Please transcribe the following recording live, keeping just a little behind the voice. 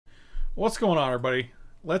What's going on, everybody?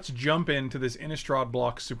 Let's jump into this Innistrad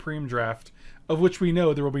block Supreme draft, of which we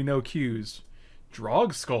know there will be no Qs.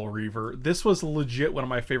 Drog Skull Reaver. This was legit one of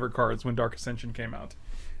my favorite cards when Dark Ascension came out.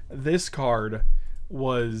 This card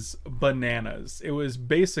was bananas. It was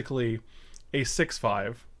basically a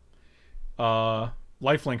 6/5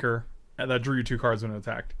 lifelinker that drew you 2 cards when it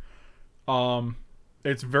attacked.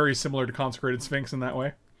 It's very similar to Consecrated Sphinx in that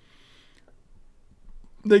way.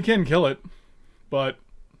 They can kill it, but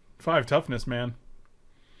 5 toughness, man.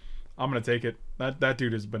 I'm gonna take it. That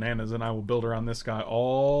dude is bananas, and I will build around this guy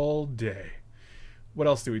all day. What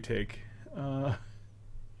else do we take?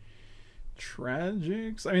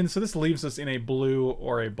 Tragics. I mean, so this leaves us in a blue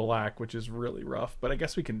or a black, which is really rough. But I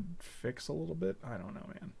guess we can fix a little bit. I don't know,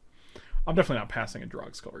 man. I'm definitely not passing a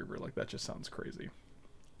Drog Skull Reaver. Like, that just sounds crazy.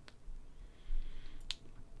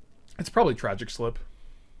 It's probably Tragic Slip.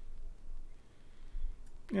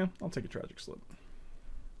 Yeah, I'll take a Tragic Slip.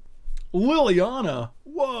 Liliana!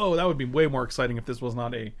 Whoa, that would be way more exciting if this was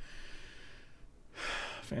not a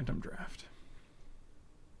Phantom draft.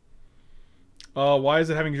 Why is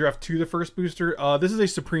it having draft 2 the first booster? This is a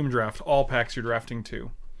Supreme draft. All packs you're drafting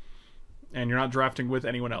 2. And you're not drafting with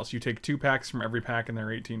anyone else. You take 2 packs from every pack, and there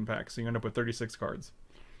are 18 packs. So you end up with 36 cards.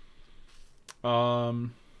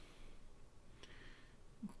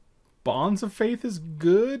 Bonds of Faith is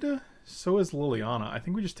good. So is Liliana. I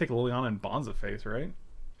think we just take Liliana and Bonds of Faith, right?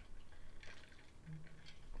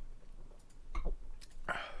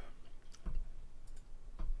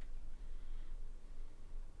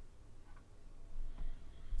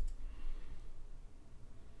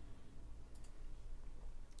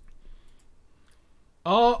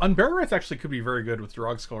 Unburied Wrath actually could be very good with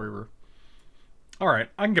Drog Skull Reaver. Alright,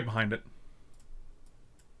 I can get behind it.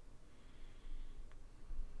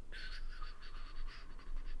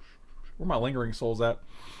 Where are my Lingering Souls at?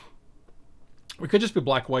 We could just be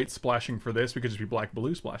black-white splashing for this. We could just be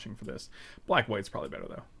black-blue splashing for this. Black-white's probably better,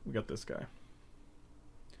 though. We got this guy.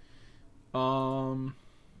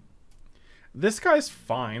 This guy's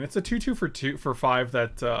fine. It's a 2/2 for 5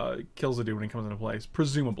 that kills a dude when he comes into place,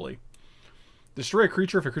 presumably. Destroy a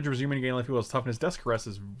creature. If a creature was human, you gain life equals toughness. Death's Caress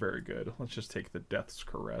is very good. Let's just take the Death's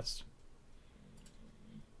Caress.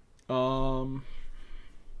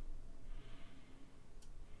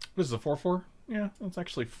 This is a 4/4? Yeah, that's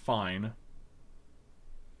actually fine.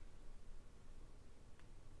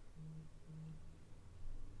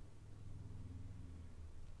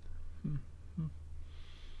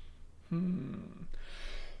 We're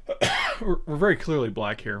very clearly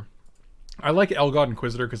black here. I like Elgod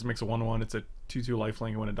Inquisitor because it makes a 1/1. It's a 2/2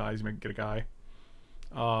 lifelink, and when it dies, you get a guy.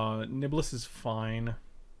 Niblis is fine.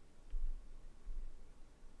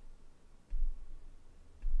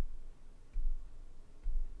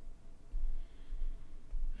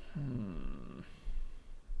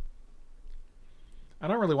 I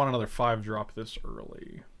don't really want another 5-drop this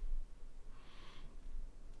early.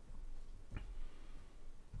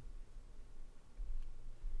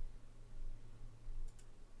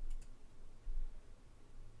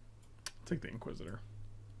 Take the Inquisitor.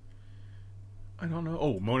 I don't know.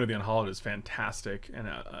 Oh, Mona the Unhallowed is fantastic, and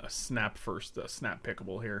a snap first, snap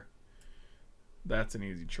pickable here. That's an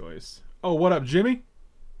easy choice. Oh, what up, Jimmy?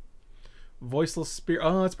 Voiceless Spear.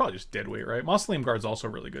 Oh, it's probably just Deadweight, right? Mausoleum Guard's also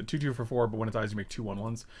really good. 2/2 for 4, but when it dies, you make 2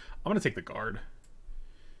 1/1s. I'm gonna take the Guard.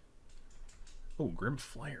 Oh, Grim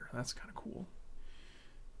Flare. That's kind of cool.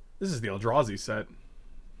 This is the Eldrazi set.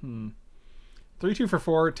 3/2 for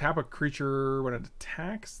 4. Tap a creature when it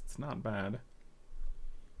attacks. It's not bad.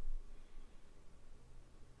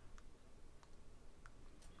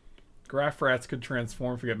 Graph Rats could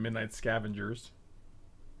transform if we get Midnight Scavengers.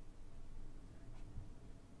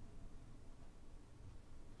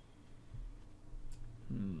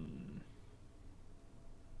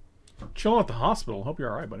 Chilling at the hospital. Hope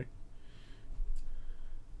you're alright, buddy.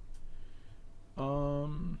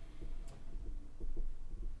 Hold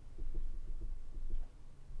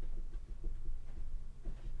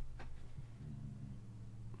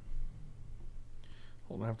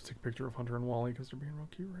on, I have to take a picture of Hunter and Wally because they're being real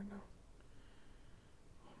cute right now.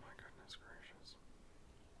 Oh my goodness gracious.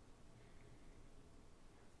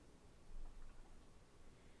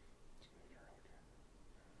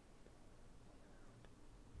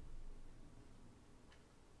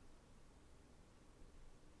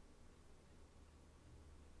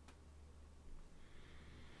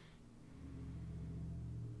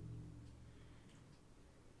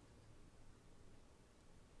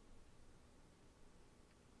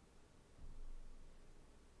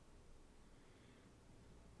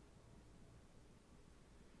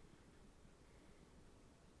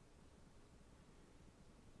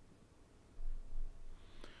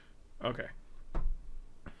 Okay.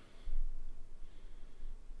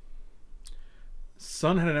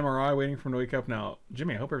 Son had an MRI waiting for him to wake up now.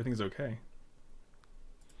 Jimmy, I hope everything's okay.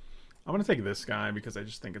 I'm going to take this guy because I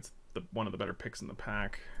just think it's one of the better picks in the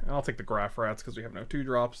pack. And I'll take the Graph Rats because we have no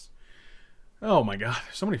 2-drops. Oh my god,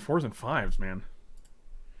 there's so many 4s and 5s, man.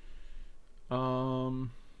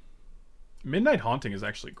 Midnight Haunting is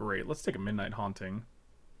actually great. Let's take a Midnight Haunting.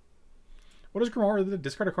 What does Grimoire?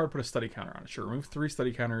 Discard a card, put a study counter on it. Sure, remove 3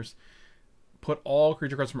 study counters. Put all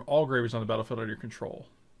creature cards from all graveyards on the battlefield under your control.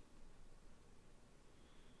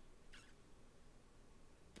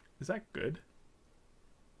 Is that good?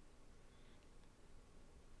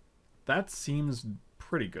 That seems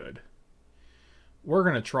pretty good. We're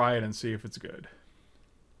going to try it and see if it's good.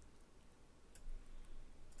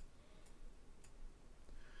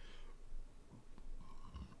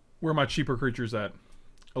 Where are my cheaper creatures at?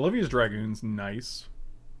 Olivia's Dragoon's nice.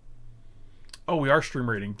 Oh, we are stream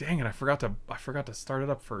rating. Dang it, I forgot to start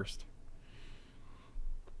it up first.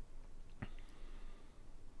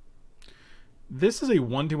 This is a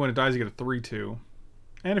 1/2 when it dies, you get a 3/2.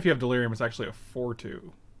 And if you have Delirium, it's actually a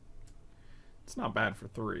 4/2. It's not bad for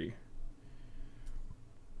 3.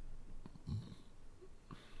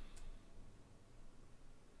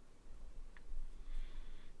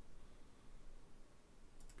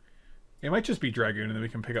 It might just be Dragoon, and then we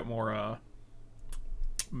can pick up more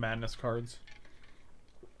Madness cards.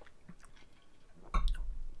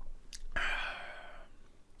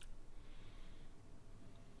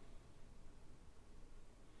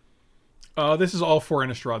 This is all 4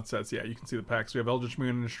 Innistrad sets. Yeah, you can see the packs. We have Eldritch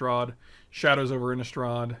Moon Innistrad, Shadows over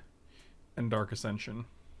Innistrad, and Dark Ascension.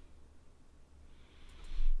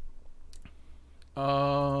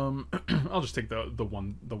 I'll just take the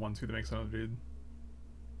 1/2 that makes another dude.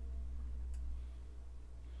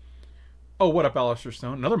 Oh, what up, Alistair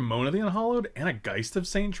Stone? Another Mona the Unhallowed and a Geist of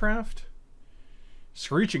Saint Traft?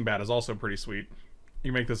 Screeching Bat is also pretty sweet.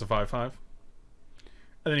 You make this a 5/5.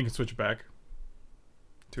 And then you can switch it back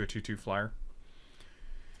to a 2/2 flyer.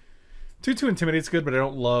 2/2 Intimidate's good, but I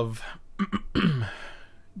don't love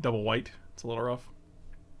double white. It's a little rough.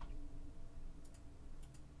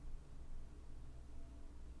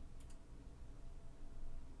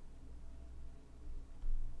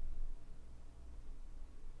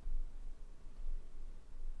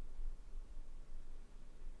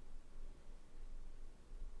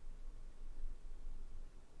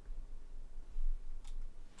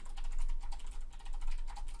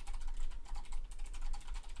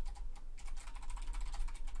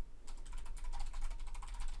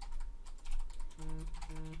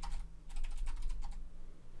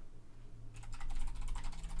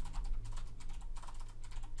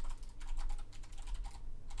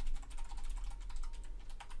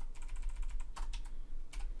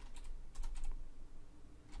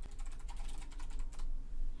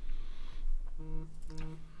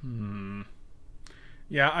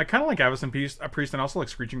 Yeah, I kind of like Avacyn Priest, and I also like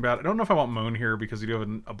Screeching Bat. I don't know if I want Moan here because you do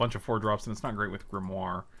have a bunch of 4-drops, and it's not great with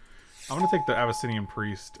Grimoire. I'm going to take the Abyssinian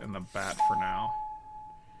Priest and the Bat for now.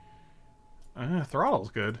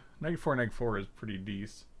 Throttle's good. -4 is pretty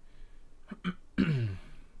decent.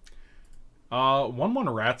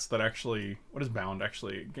 1/1 rats that actually... What is bound,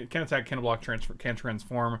 actually? Can attack, can block, can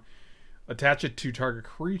transform. Attach it to target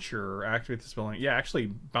creature. Activate the spell. Yeah, actually,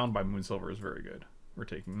 Bound by Moonsilver is very good. We're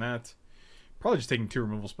taking that. Probably just taking 2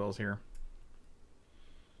 removal spells here.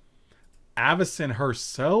 Avacyn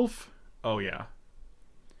herself? Oh, yeah.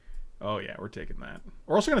 Oh, yeah, we're taking that.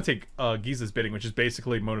 We're also going to take Giza's Bidding, which is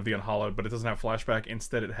basically Mode of the Unhallowed, but it doesn't have Flashback.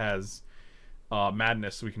 Instead, it has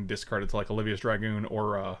Madness, so we can discard it to, like, Olivia's Dragoon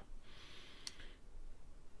or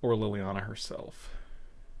Liliana herself.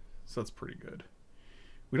 So that's pretty good.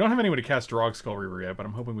 We don't have anyone to cast Drog Skull Reaver yet, but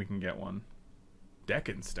I'm hoping we can get one.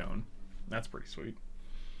 Deccan Stone. That's pretty sweet.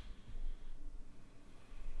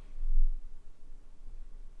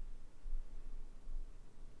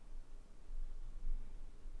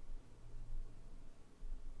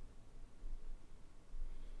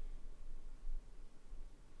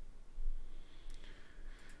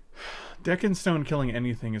 Deccan Stone killing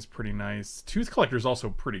anything is pretty nice. Tooth Collector is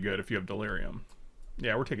also pretty good if you have Delirium.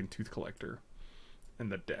 Yeah, we're taking Tooth Collector in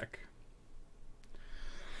the deck.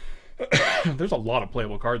 There's a lot of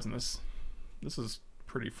playable cards in this. This is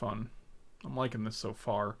pretty fun. I'm liking this so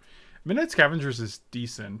far. Midnight Scavengers is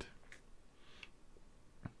decent.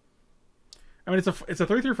 I mean, it's a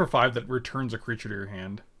 3/3 for 5 that returns a creature to your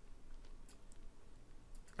hand.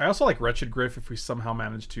 I also like Wretched Griff if we somehow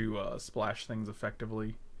manage to splash things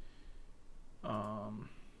effectively.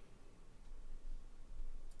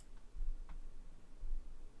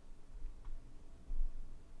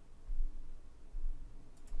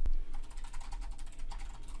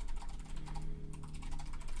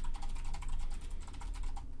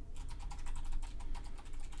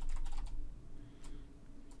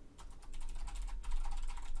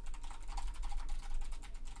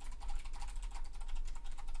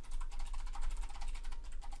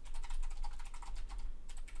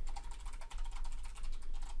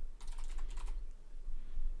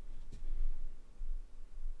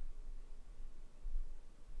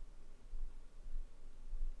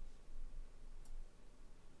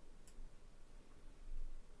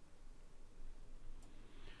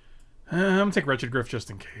 I'm gonna take Wretched Griff just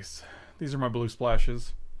in case. These are my blue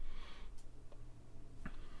splashes.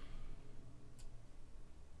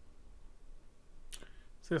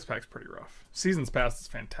 See, this pack's pretty rough. Seasons Past is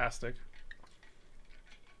fantastic.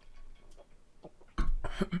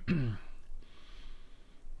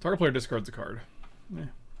 Target player discards a card. Eh.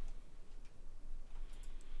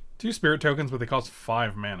 2 spirit tokens, but they cost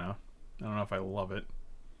 5 mana. I don't know if I love it.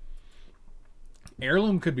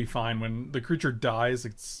 Heirloom could be fine. When the creature dies,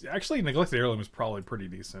 it's actually Neglected Heirloom is probably pretty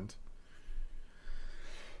decent.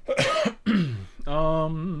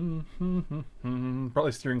 Probably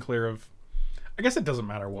steering clear of. I guess it doesn't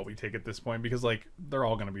matter what we take at this point because like they're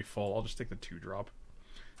all gonna be full. I'll just take the 2-drop.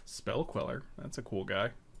 Spell Queller. That's a cool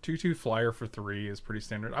guy. 2/2 flyer for 3 is pretty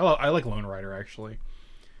standard. I like Lone Rider actually.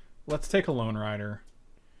 Let's take a Lone Rider.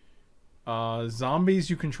 Zombies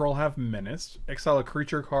you control have Menace. Exile a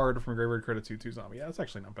creature card from graveyard, credit 2/2 zombie. Yeah, that's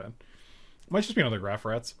actually not bad. Might just be another Graph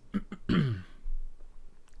Rats. And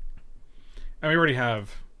we already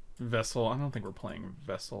have Vessel. I don't think we're playing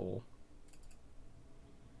Vessel.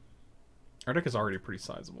 Our deck is already pretty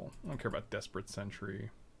sizable. I don't care about Desperate Sentry.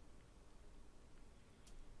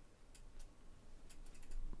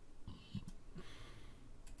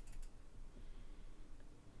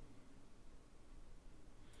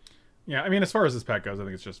 Yeah, I mean, as far as this pack goes, I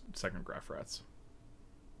think it's just second Graph Rats.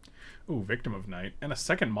 Ooh, Victim of Night. And a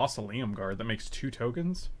second Mausoleum Guard that makes 2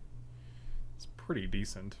 tokens. It's pretty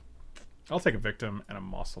decent. I'll take a Victim and a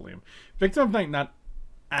Mausoleum. Victim of Night not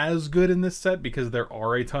as good in this set because there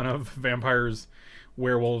are a ton of vampires,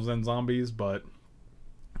 werewolves, and zombies, but...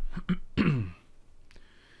 Man,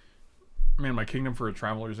 my Kingdom for a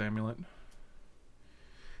Traveler's Amulet.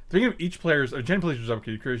 Thinking of each player's... A Gen player's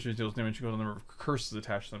upkeep, creatures deals damage equal to the number of curses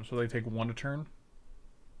attached to them, so they take 1 a turn.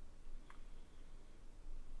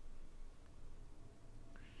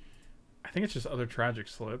 I think it's just other Tragic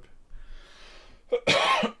Slip.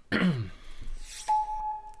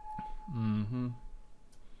 Mm-hmm.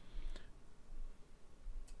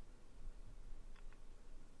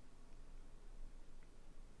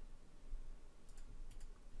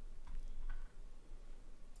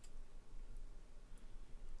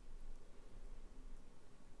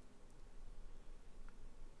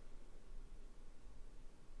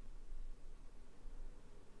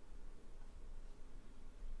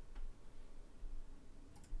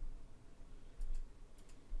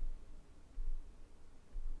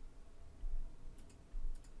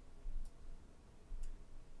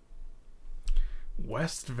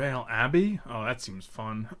 Westvale Abbey? Oh, that seems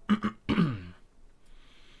fun.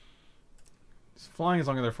 It's flying as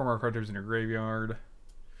long as there are 4 more cards in your graveyard.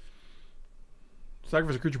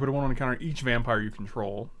 Sacrifice a creature, put a 1 on the counter each vampire you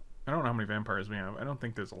control. I don't know how many vampires we have. I don't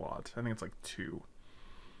think there's a lot. I think it's like 2.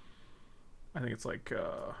 I think it's like,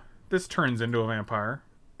 this turns into a vampire.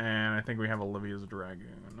 And I think we have Olivia's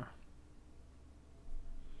Dragoon.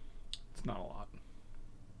 It's not a lot.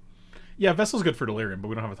 Yeah, Vessel's good for Delirium, but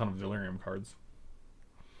we don't have a ton of Delirium cards.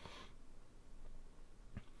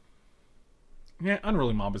 Yeah,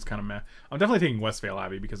 Unruly Mob is kind of meh. I'm definitely taking Westvale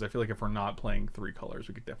Abbey because I feel like if we're not playing 3 colors,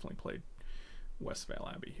 we could definitely play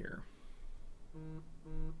Westvale Abbey here.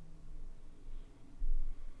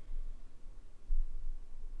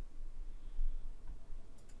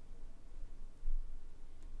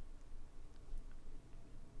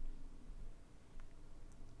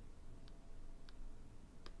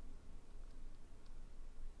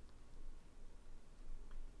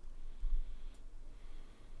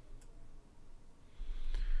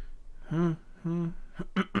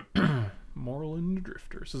 Moreland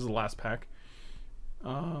Drifters. This is the last pack.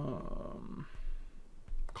 Call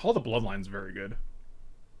the Bloodline's very good.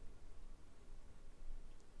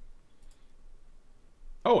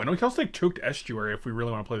 Oh, and we can also take Choked Estuary if we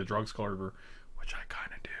really want to play the Drugs Carver, which I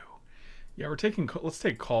kind of do. Yeah, we're taking. Let's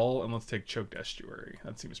take Call and let's take Choked Estuary.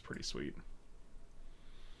 That seems pretty sweet.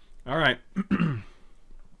 All right.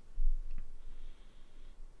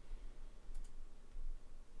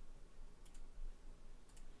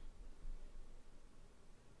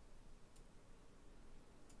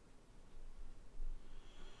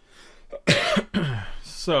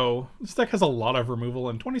 So, this deck has a lot of removal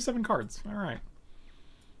and 27 cards. Alright.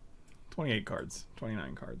 28 cards.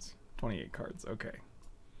 29 cards. 28 cards. Okay.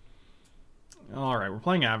 Alright, we're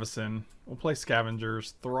playing Avacyn. We'll play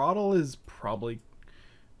Scavengers. Throttle is probably...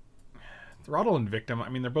 Throttle and Victim, I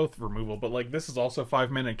mean, they're both removal, but, like, this is also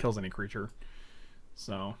 5 mana. It kills any creature.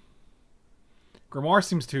 So... Grimoire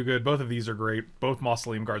seems too good. Both of these are great. Both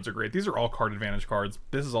Mausoleum Guards are great. These are all card advantage cards.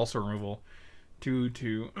 This is also removal.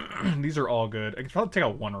 2/2. These are all good. I could probably take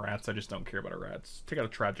out 1 Rats. I just don't care about a Rats. Take out a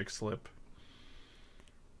Tragic Slip.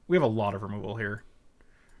 We have a lot of removal here.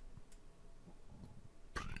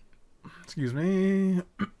 Excuse me.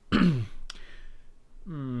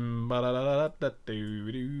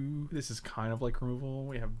 This is kind of like removal.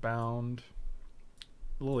 We have Bound.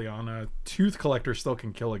 Liliana. Tooth Collector still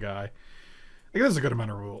can kill a guy. I guess that's a good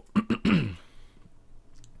amount of removal.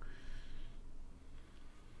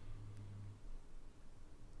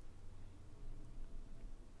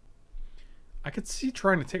 I could see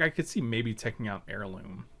trying to take... I could see maybe taking out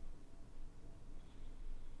Heirloom.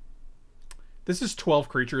 This is 12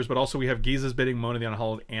 creatures, but also we have Giza's Bidding, Mona the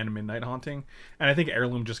Unhallowed, and Midnight Haunting. And I think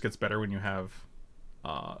Heirloom just gets better when you have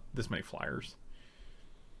this many flyers.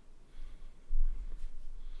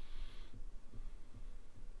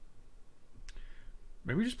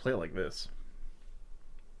 Maybe we just play it like this.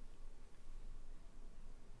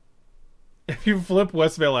 If you flip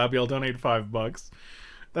Westvale Abbey, I'll donate $5.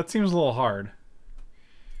 That seems a little hard.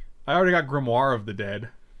 I already got Grimoire of the Dead.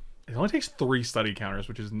 It only takes 3 study counters,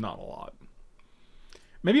 which is not a lot.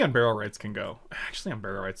 Maybe Unburial Rites can go. Actually,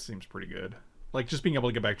 Unburial Rites seems pretty good. Like, just being able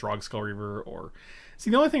to get back Drogskell Reaver or...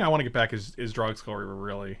 See, the only thing I want to get back is Drogskell Reaver,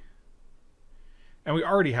 really. And we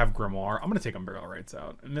already have Grimoire. I'm going to take Unburial Rites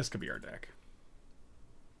out, and this could be our deck.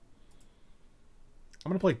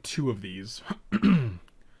 I'm going to play 2 of these. So I'm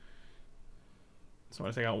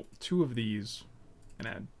going to take out 2 of these and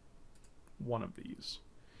add 1 of these.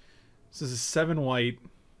 So this is 7 white,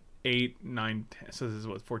 8, 9, 10. So this is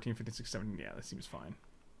what, 14, 15, 16, 17. Yeah, that seems fine.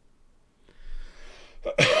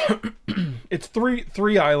 It's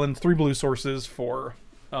three islands, 3 blue sources for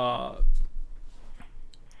 2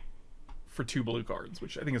 blue cards,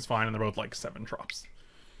 which I think is fine, and they're both like 7 drops.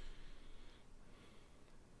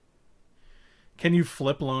 Can you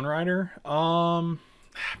flip Lone Rider?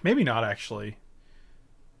 Maybe not, actually.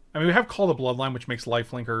 I mean, we have Call the Bloodline, which makes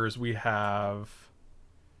Lifelinkers. We have...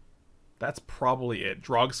 That's probably it.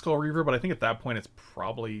 Drogskell Reaver, but I think at that point it's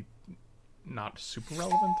probably not super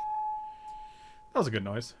relevant. That was a good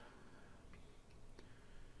noise.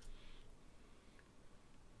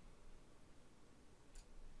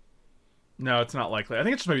 No, it's not likely. I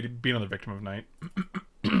think it's just maybe be another Victim of Night.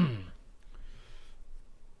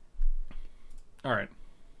 Alright.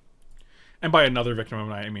 And by another Victim of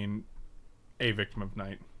Night, I mean a Victim of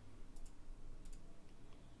Night.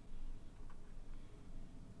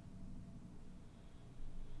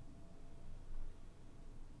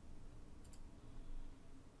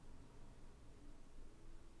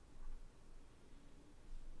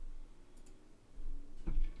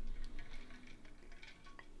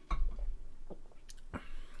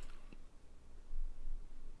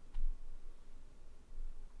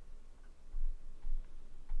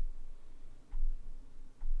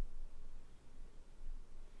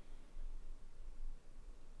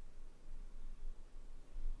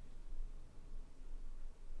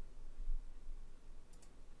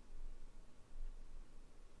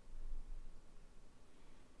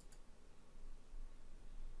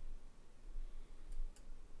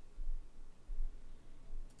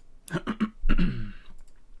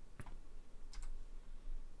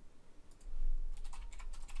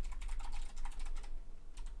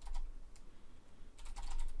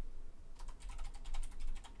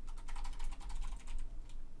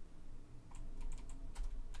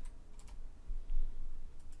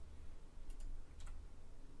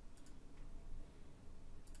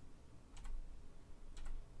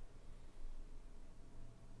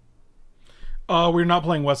 We're not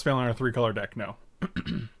playing Westvale on our 3-color deck, no.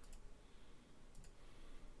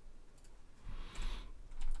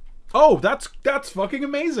 Oh, that's fucking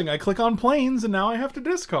amazing. I click on planes and now I have to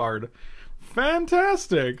discard.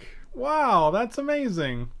 Fantastic. Wow, that's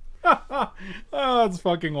amazing. Oh, that's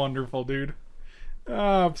fucking wonderful, dude.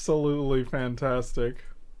 Absolutely fantastic.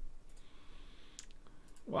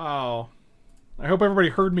 Wow. I hope everybody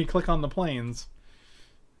heard me click on the planes.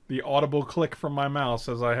 The audible click from my mouse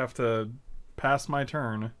as I have to pass my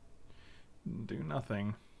turn. Do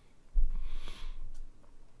nothing.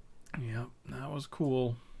 Yep, that was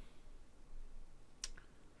cool.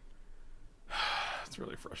 It's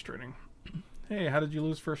really frustrating. Hey, how did you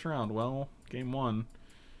lose first round? Well, game 1.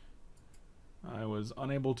 I was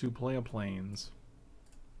unable to play a planes.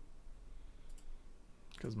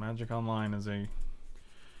 Because Magic Online is a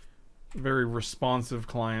very responsive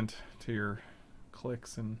client to your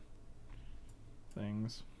clicks and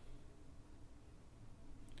things.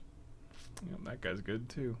 Yeah, that guy's good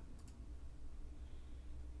too.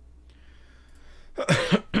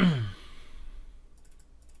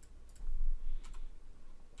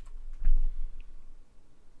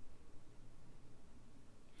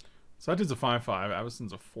 So that dude's a 5/5.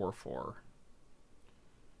 Avacyn's a 4/4.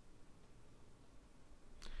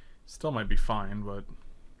 Still might be fine, but...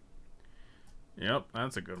 Yep,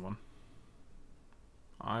 that's a good one.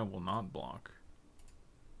 I will not block.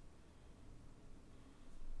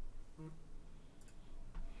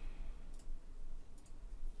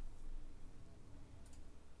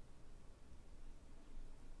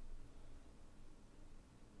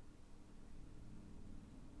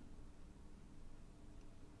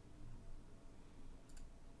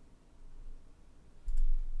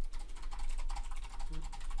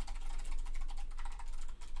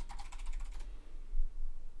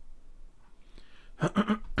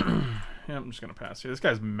 Yeah, I'm just gonna pass here. This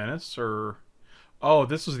guy's Menace, or oh,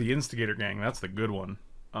 this was the Instigator gang. That's the good one.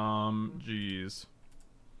 Jeez.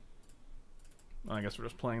 I guess we're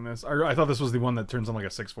just playing this. I thought this was the one that turns on like a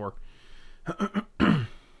 6/4.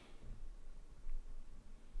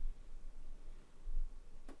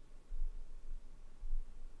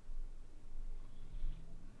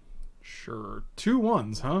 Sure. 2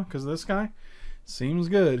 1s, huh? Because this guy seems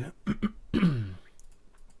good.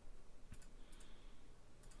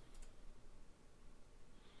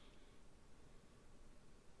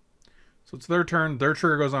 So it's their turn. Their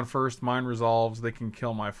trigger goes on first. Mine resolves. They can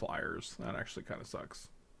kill my flyers. That actually kind of sucks.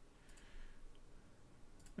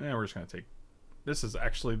 Yeah, we're just going to take... This is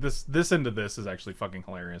actually... This end of this is actually fucking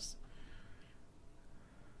hilarious.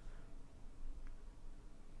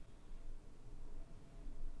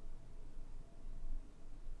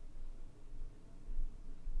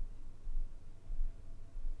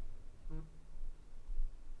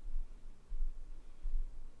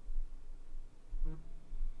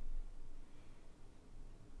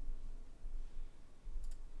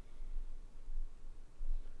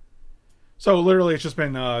 So literally, it's just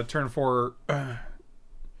been turn 4,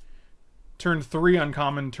 turn 3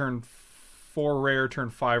 uncommon, turn 4 rare, turn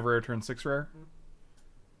 5 rare, turn 6 rare.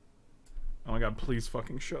 Oh my god! Please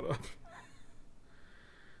fucking shut up.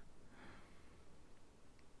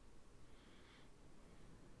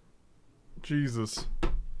 Jesus.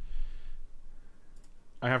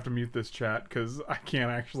 I have to mute this chat because I can't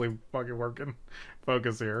actually fucking work and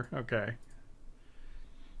focus here. Okay.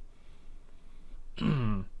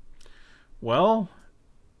 Well,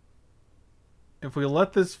 if we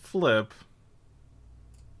let this flip,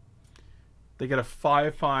 they get a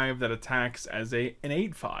 5/5 that attacks as an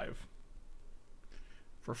 8/5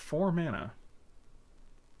 for 4 mana.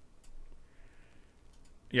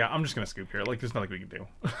 Yeah, I'm just gonna scoop here. Like, there's nothing we can do.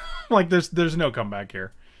 Like, there's no comeback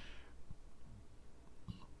here.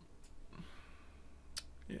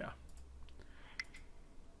 Yeah.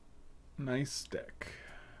 Nice deck.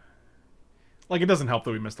 Like, it doesn't help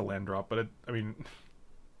that we missed a land drop, but I mean,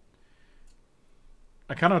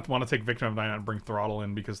 I kind of want to take Victim of Night and bring Throttle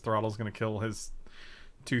in because Throttle's going to kill his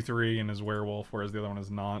 2/3 and his Werewolf, whereas the other one is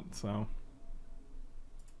not, so...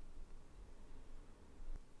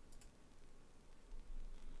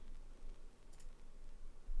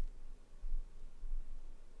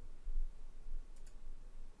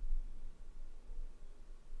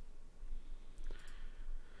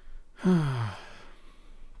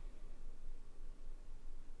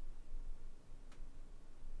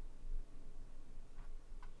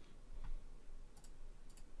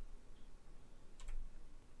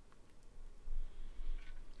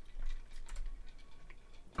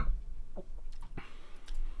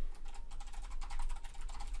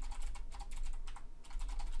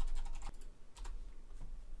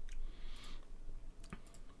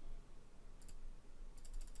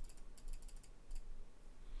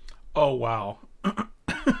 Oh, wow.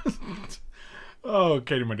 Oh,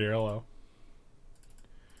 Katie, my dear, hello.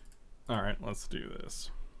 Alright, let's do this.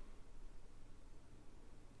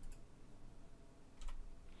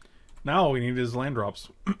 Now all we need is land drops.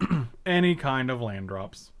 Any kind of land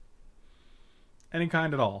drops. Any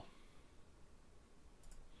kind at all.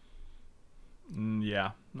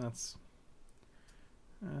 Yeah, that's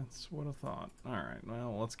what I thought. Alright,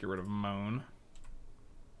 well, let's get rid of Moan.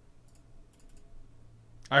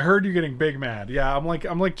 I heard you getting big mad. Yeah, I'm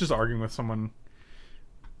like just arguing with someone,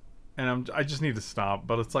 and I just need to stop.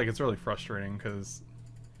 But it's like it's really frustrating because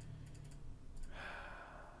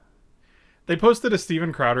they posted a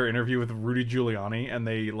Steven Crowder interview with Rudy Giuliani, and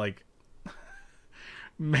they like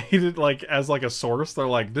made it like as like a source. They're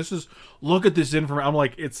like, "This is look at this information." I'm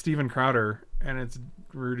like, "It's Steven Crowder and it's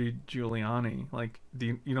Rudy Giuliani." Like,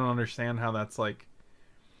 you don't understand how that's like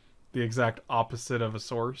the exact opposite of a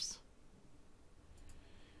source?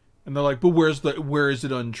 And they're like, but where is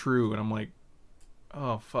it untrue? And I'm like,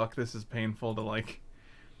 oh fuck, this is painful to like.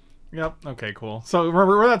 Yep, okay, cool. So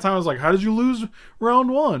remember that time I was like, how did you lose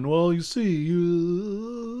round 1? Well, you see,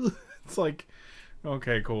 it's like,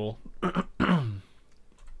 okay, cool.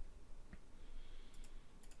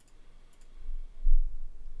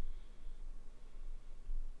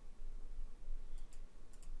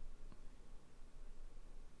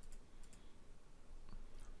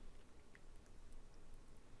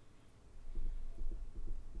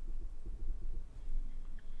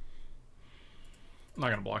 not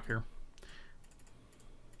gonna block here.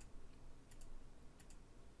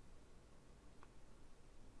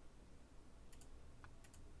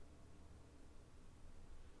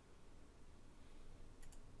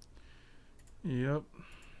 Yep.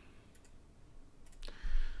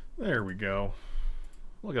 There we go.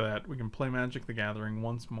 Look at that. We can play Magic the Gathering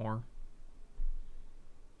once more.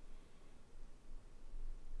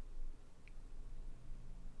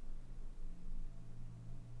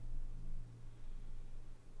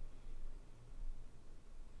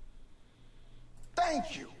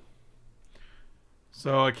 Thank you.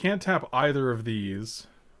 So I can't tap either of these.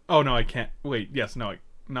 Oh no, I can't. Wait, yes, no,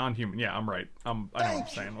 non-human. Yeah, I'm right. I know what I'm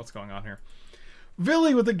saying. What's going on here?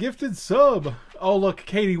 Villy with a gifted sub. Oh look,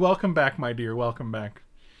 Katie, welcome back, my dear. Welcome back.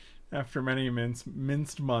 After many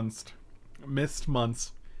missed months.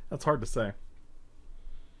 That's hard to say.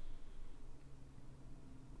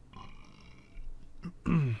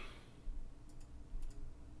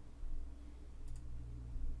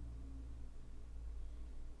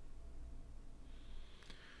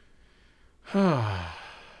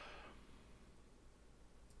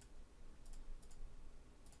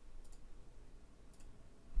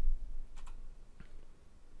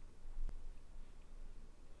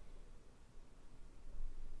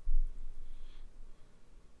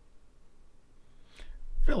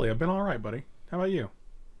 Philly, I've been alright, buddy. How about you?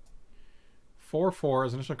 4/4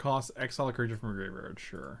 as initial cost, exile a creature from a graveyard.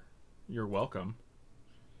 Sure. You're welcome.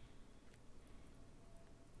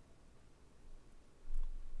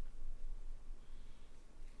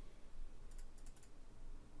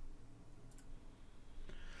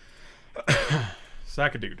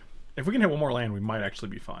 Sack a dude. If we can hit one more land, we might actually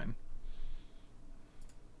be fine.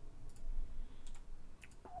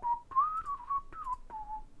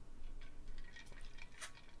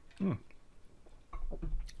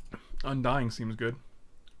 Undying seems good.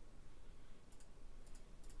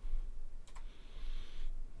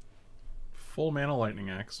 Full mana lightning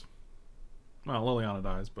axe. Well, Liliana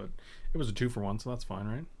dies, but it was a 2-for-1, so that's fine,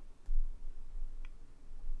 right?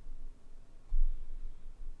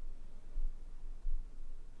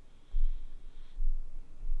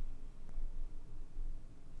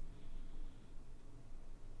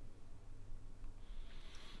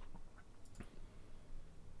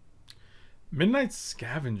 Midnight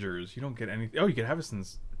Scavengers. You don't get anything. Oh, you get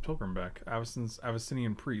Avacyn's Pilgrim back. Avacyn's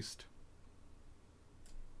Abyssinian Priest.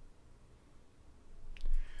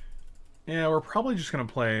 Yeah, we're probably just going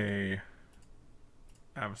to play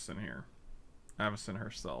Avacyn here. Avacyn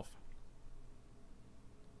herself.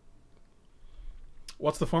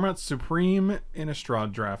 What's the format? Supreme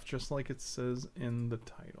Innistrad draft, just like it says in the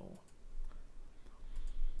title.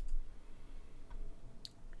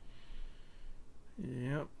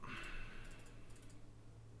 Yep.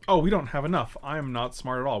 Oh, we don't have enough. I am not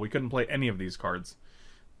smart at all. We couldn't play any of these cards.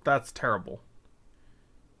 That's terrible.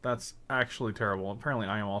 That's actually terrible. Apparently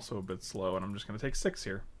I am also a bit slow, and I'm just going to take 6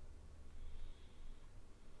 here.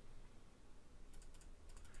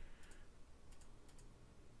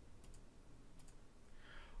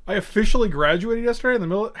 I officially graduated yesterday in the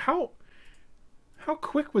middle. How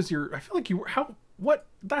quick was your... I feel like you were... What?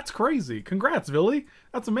 That's crazy. Congrats, Billy.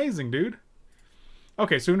 That's amazing, dude.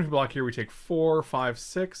 Okay, so even if we block here, we take 4, 5,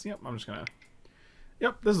 6. Yep, I'm just gonna...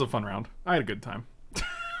 Yep, this is a fun round. I had a good time.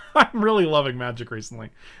 I'm really loving Magic recently.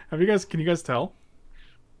 Can you guys tell?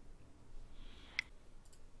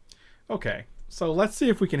 Okay, so let's see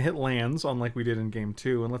if we can hit lands on like we did in game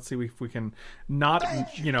 2, and let's see if we can not,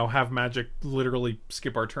 you know, have Magic literally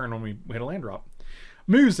skip our turn when we hit a land drop.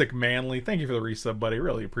 Music Manly, thank you for the resub, buddy.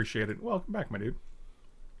 Really appreciate it. Welcome back, my dude.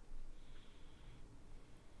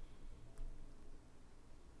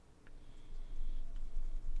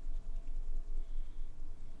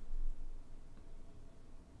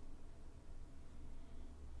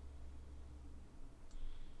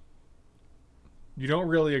 You don't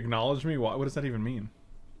really acknowledge me? What does that even mean?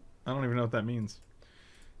 I don't even know what that means.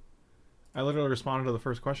 I literally responded to the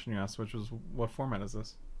first question you asked, which was, what format is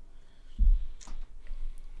this?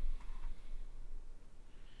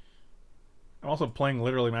 I'm also playing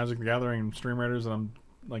literally Magic the Gathering and Stream Raiders, and I'm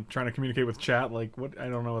like trying to communicate with chat. Like, what? I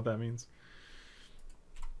don't know what that means.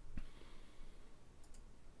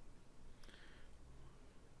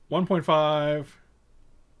 $1.5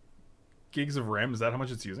 gigs of RAM. Is that how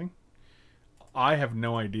much it's using? I have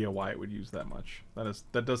no idea why it would use that much.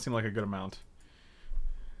 That does seem like a good amount.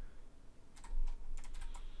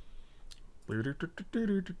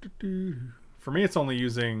 For me, it's only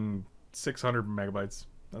using 600 megabytes.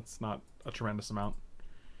 That's not a tremendous amount.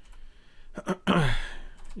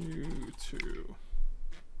 You too.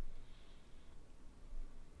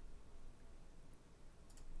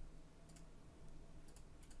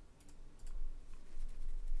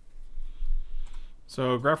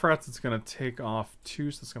 So Graph Rats, it's going to take off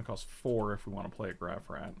 2, so it's going to cost 4 if we want to play a Graph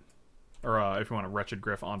Rat. Or if we want a Wretched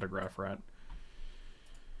Griff onto Graph Rat.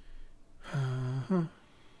 Is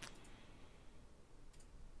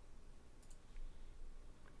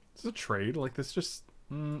this a trade? Like this just...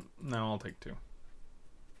 no, I'll take 2.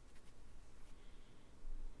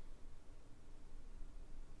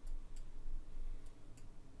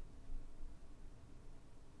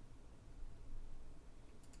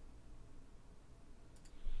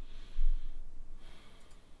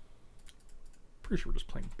 Pretty sure we're just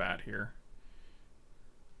playing Bat here.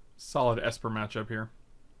 Solid Esper matchup here.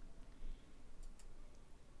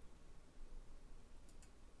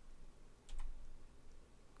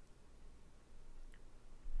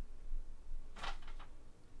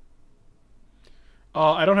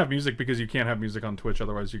 I don't have music because you can't have music on Twitch,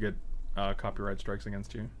 otherwise you get copyright strikes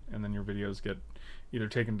against you, and then your videos get either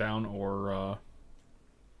taken down or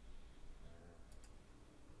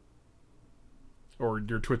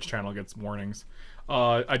your Twitch channel gets warnings.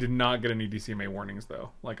 I did not get any DCMA warnings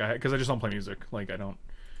though, like because I just don't play music. Like I don't,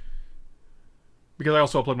 because I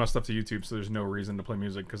also upload my stuff to YouTube, so there's no reason to play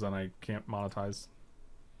music because then I can't monetize.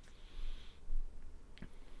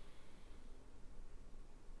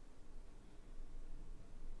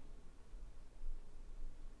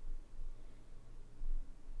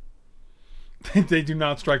 They do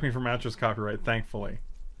not strike me for mattress copyright, thankfully.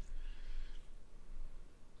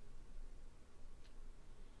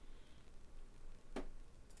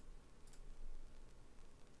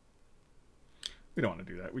 We don't want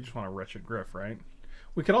to do that. We just want a Wretched Griff, right?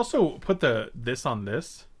 We could also put this on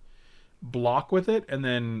this, block with it, and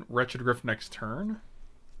then Wretched Griff next turn.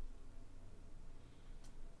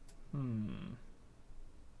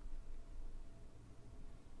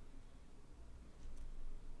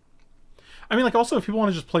 I mean, like, also, if people want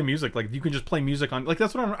to just play music, like, you can just play music on... Like,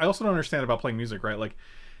 that's what I also don't understand about playing music, right? Like,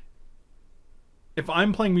 if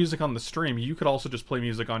I'm playing music on the stream, you could also just play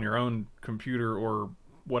music on your own computer or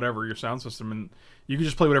whatever, your sound system, and you can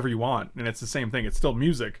just play whatever you want, and it's the same thing. It's still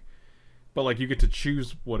music, but, like, you get to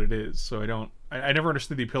choose what it is, so I never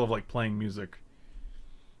understood the appeal of, like, playing music.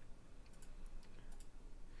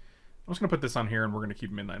 I'm just going to put this on here, and we're going to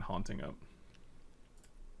keep Midnight Haunting up.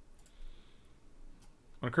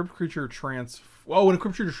 When a crypt creature when a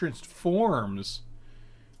crypt creature transforms,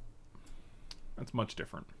 that's much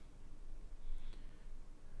different.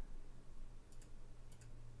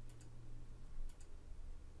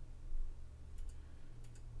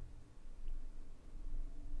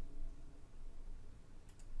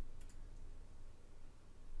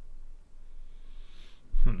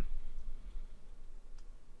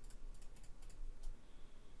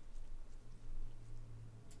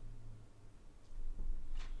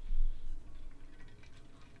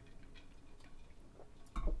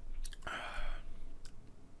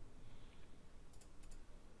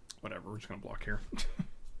 Whatever, we're just gonna block here.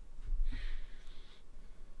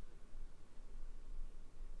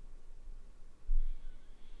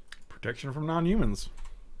 Protection from non-humans.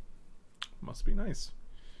 Must be nice.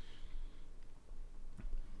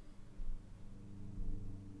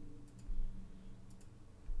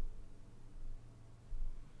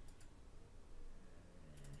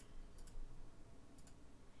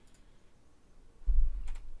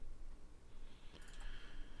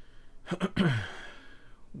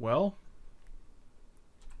 Well,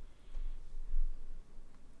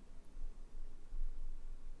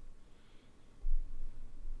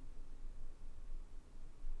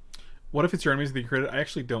 what if it's your enemies that you created? I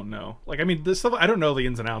actually don't know. Like, I mean, this stuff, I don't know the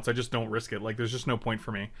ins and outs. I just don't risk it. Like, there's just no point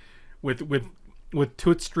for me. With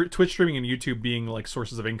Twitch streaming and YouTube being, like,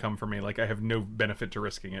 sources of income for me, like, I have no benefit to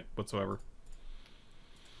risking it whatsoever.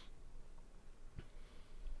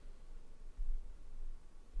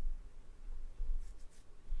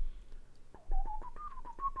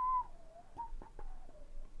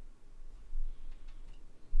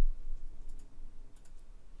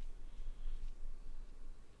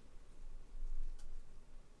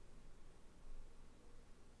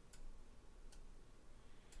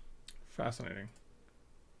 Fascinating.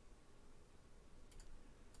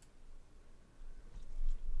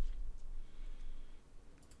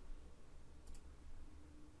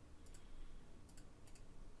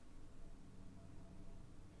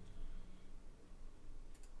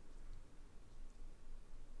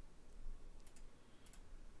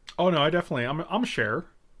 Oh no, I definitely I'm a share.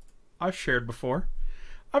 I've shared before.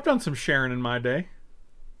 I've done some sharing in my day.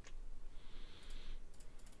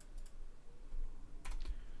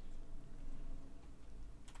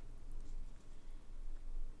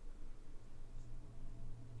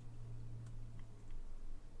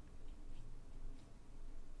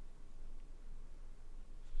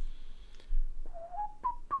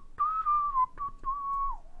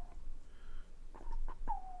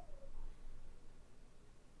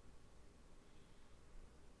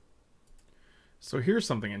 So here's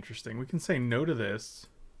something interesting. We can say no to this.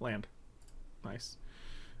 Land. Nice.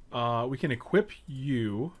 We can equip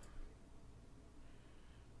you.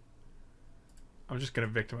 I'm just going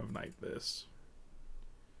to Victim of Night this.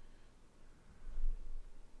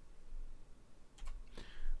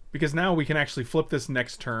 Because now we can actually flip this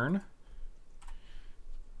next turn.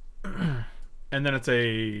 And then it's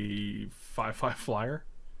a 5/5 flyer.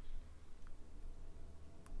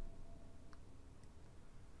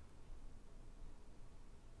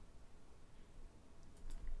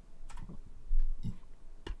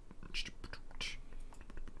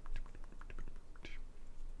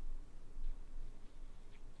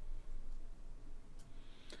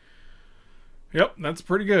 Yep, that's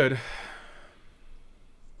pretty good.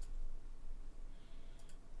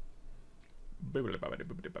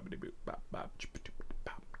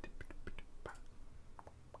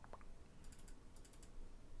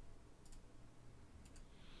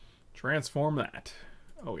 Transform that.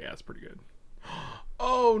 Oh yeah, it's pretty good.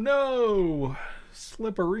 Oh no!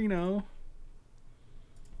 Slipperino.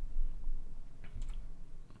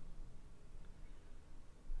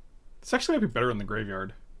 This actually might be better in the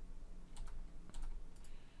graveyard.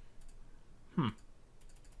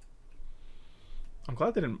 I'm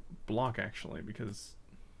glad they didn't block, actually, because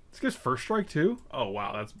this gives first strike, too? Oh,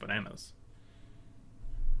 wow, that's bananas.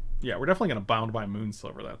 Yeah, we're definitely going to Bound by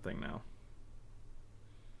Moonsilver that thing now.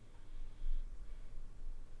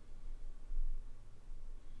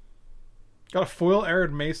 Got a foil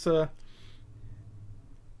Arid Mesa,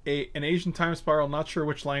 an Asian Time Spiral, not sure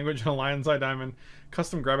which language, and a Lion's Eye Diamond,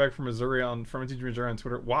 custom grab bag from Missouri from Teacher Missouri on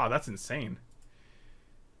Twitter. Wow, that's insane.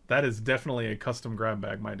 That is definitely a custom grab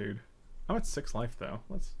bag, my dude. I'm at 6 life though.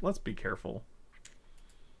 Let's be careful.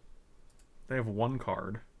 They have 1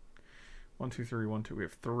 card. 1, 2, 3, 1, 2. We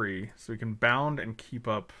have 3, so we can bound and keep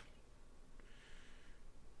up.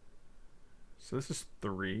 So this is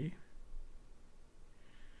 3.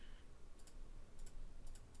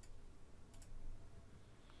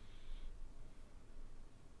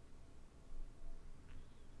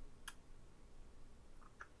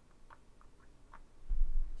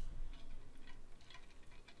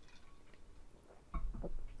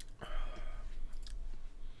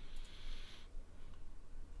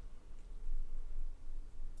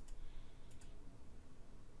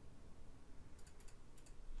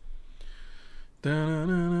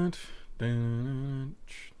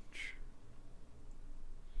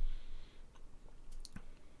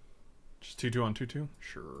 Just 2/2 on 2/2?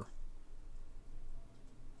 Sure.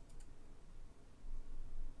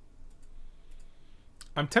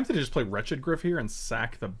 I'm tempted to just play Wretched Griff here and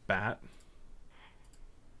sack the bat.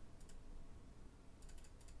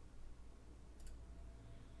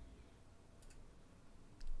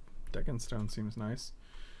 Deccan Stone seems nice.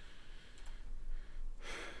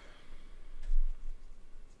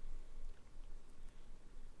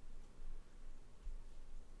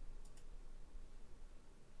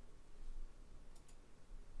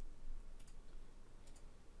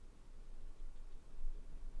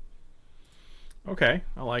 Okay,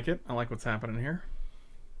 I like it. I like what's happening here.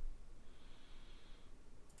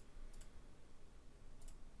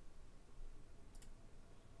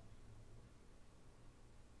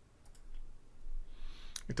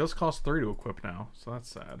 It does cost 3 to equip now, so that's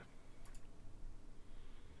sad.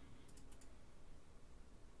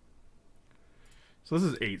 So this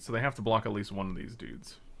is 8, so they have to block at least one of these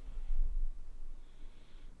dudes.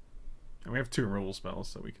 And we have 2 removal spells,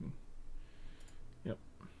 so we can... Yep.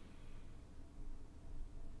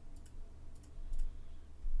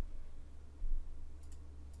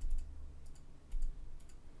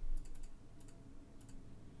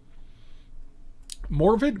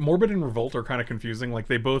 Morbid and Revolt are kind of confusing. Like,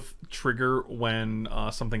 they both trigger when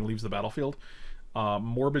something leaves the battlefield.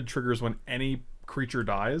 Morbid triggers when any creature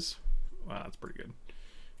dies. Wow, that's pretty good.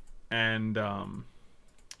 And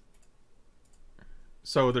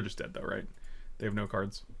so they're just dead though, right? They have no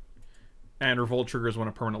cards. And Revolt triggers when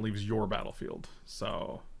a permanent leaves your battlefield.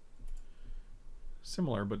 So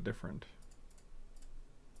similar but different.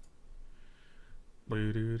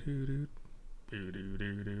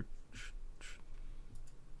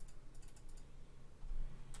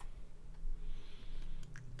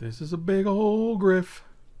 This is a big old Griff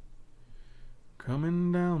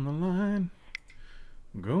coming down the line.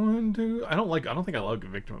 Going to... I don't think I like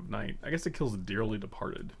Victim of Night. I guess it kills Dearly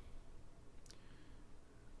Departed.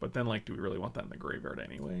 But then, like, do we really want that in the graveyard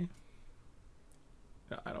anyway?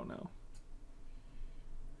 I don't know.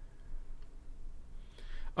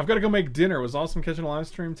 I've got to go make dinner. It was awesome catching a live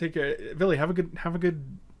stream. Take a... Billy, have a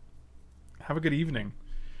good evening.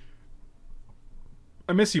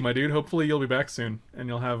 I miss you, my dude. Hopefully you'll be back soon and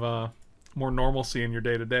you'll have More normalcy in your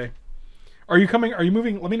day to day. Are you coming? Are you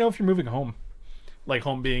moving? Let me know if you're moving home. Like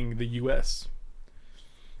home being the U.S.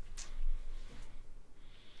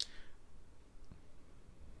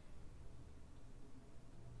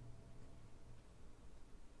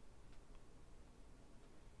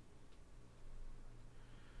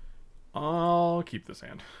 I'll keep this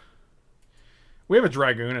hand. We have a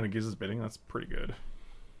Dragoon and it gives us bidding. That's pretty good.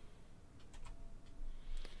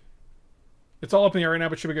 It's all up in the air right now,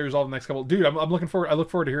 but should we get resolved in the next couple? Dude, I'm looking forward. I look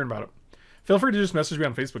forward to hearing about it. Feel free to just message me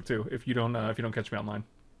on Facebook too if you don't catch me online.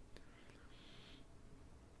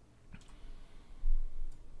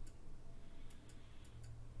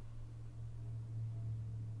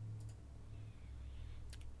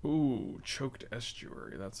 Ooh, choked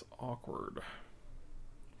estuary. That's awkward.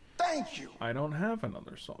 Thank you. I don't have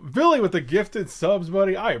another song. Billy with the gifted subs,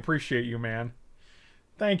 buddy. I appreciate you, man.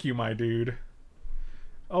 Thank you, my dude.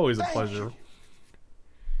 Always a pleasure.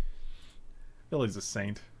 Billy's a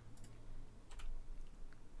saint.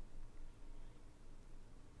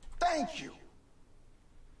 Thank you.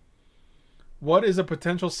 What is a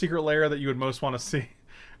potential secret lair that you would most want to see?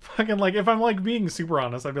 Fucking like, if I'm like being super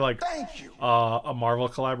honest, I'd be like, thank you. A Marvel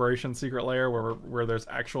collaboration secret lair where there's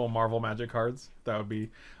actual Marvel Magic cards. That would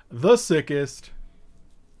be the sickest.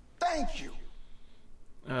 Thank you.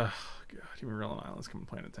 Ugh, God, even Real Islands come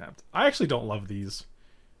playing tapped. I actually don't love these.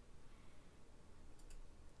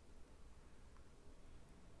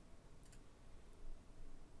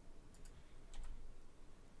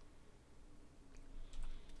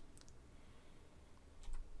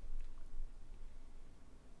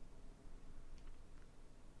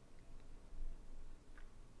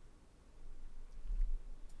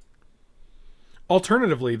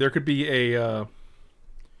 Alternatively, there could be a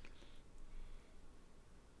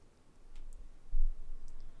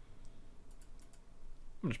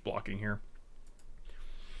I'm just blocking here.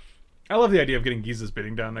 I love the idea of getting Giza's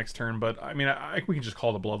bidding down next turn, but I mean, we can just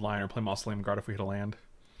call the Bloodline or play Mausoleum Guard if we hit a land.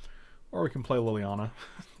 Or we can play Liliana.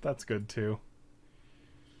 That's good too.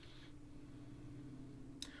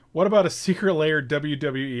 What about a secret layer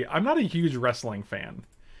WWE? I'm not a huge wrestling fan.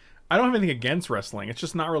 I don't have anything against wrestling. It's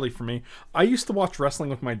just not really for me. I used to watch wrestling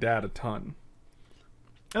with my dad a ton.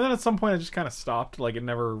 And then at some point I just kind of stopped. Like it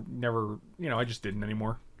never, you know, I just didn't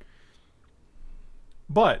anymore.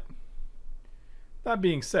 But, that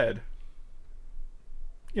being said,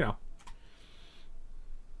 you know.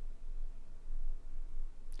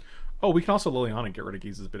 Oh, we can also Liliana and get rid of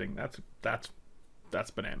Giza's bidding. That's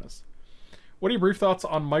bananas. What are your brief thoughts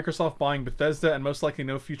on Microsoft buying Bethesda and most likely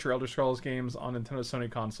no future Elder Scrolls games on Nintendo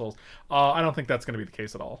Sony consoles? I don't think that's going to be the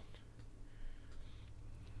case at all.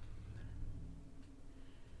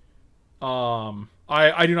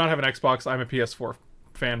 I do not have an Xbox. I'm a PS4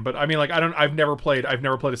 fan, but I mean, like, I've never played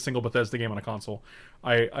a single Bethesda game on a console.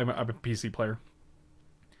 I'm a PC player.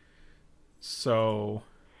 So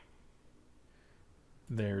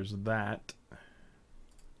there's that.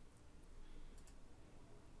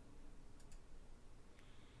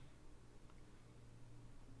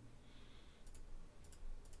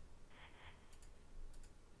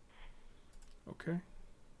 Okay. Would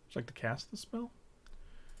you like to cast the spell?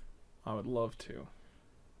 I would love to.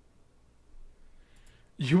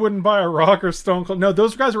 You wouldn't buy a Rock or Stone Cold? No,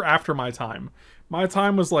 those guys were after my time. My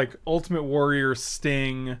time was like Ultimate Warrior,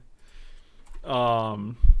 Sting,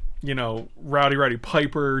 you know, Rowdy Roddy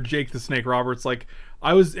Piper, Jake the Snake Roberts. Like,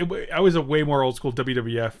 I was a way more old school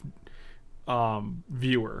WWF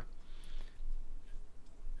viewer.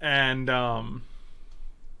 And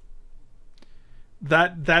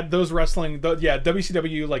those wrestling, yeah,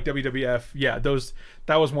 WCW, like WWF, yeah,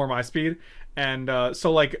 that was more my speed. And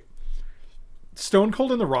so like Stone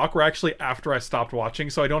Cold and The Rock were actually after I stopped watching,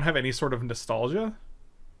 so I don't have any sort of nostalgia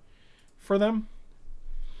for them.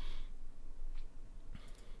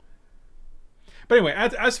 But anyway,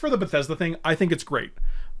 as for the Bethesda thing, I think it's great.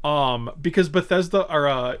 Because Bethesda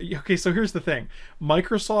are okay, so here's the thing.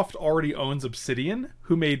 Microsoft already owns Obsidian,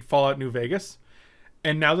 who made Fallout New Vegas.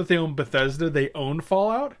 And now that they own Bethesda, they own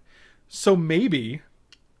Fallout. So maybe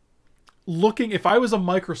if I was a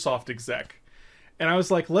Microsoft exec and I was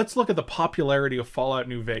like, let's look at the popularity of Fallout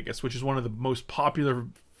New Vegas, which is one of the most popular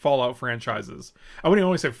Fallout franchises. I wouldn't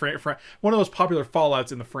only say one of those popular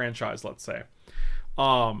Fallouts in the franchise, let's say.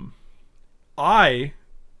 I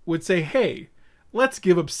would say, hey, let's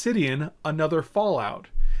give Obsidian another Fallout.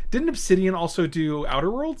 Didn't Obsidian also do Outer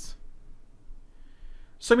Worlds?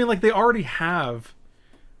 So I mean, like, they already have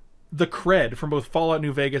the cred from both Fallout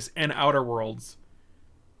New Vegas and Outer Worlds.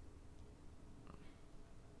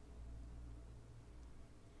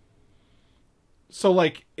 So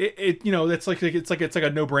like you know, it's like a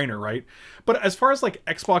no-brainer, right? But as far as like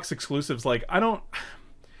Xbox exclusives, like I don't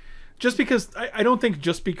just because I don't think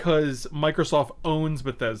just because Microsoft owns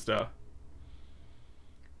Bethesda.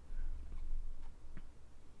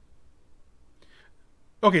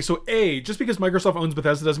 Okay, so just because Microsoft owns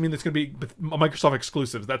Bethesda doesn't mean it's going to be Microsoft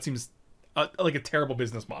exclusives. That seems like a terrible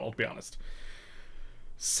business model, to be honest.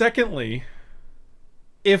 Secondly,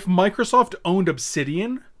 if Microsoft owned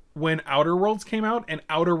Obsidian when Outer Worlds came out and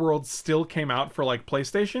Outer Worlds still came out for like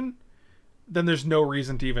PlayStation, then there's no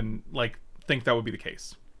reason to even like think that would be the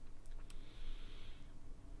case.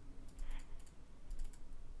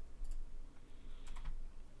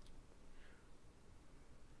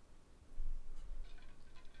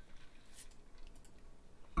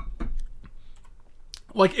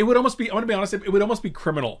 Like it would almost be, I'm gonna be honest, it would almost be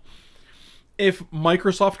criminal if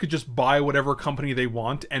Microsoft could just buy whatever company they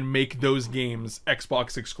want and make those games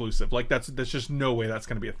Xbox exclusive. Like that's just no way that's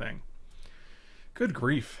gonna be a thing. Good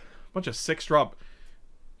grief. Bunch of 6-drop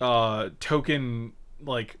token,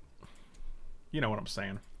 like, you know what I'm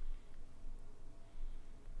saying.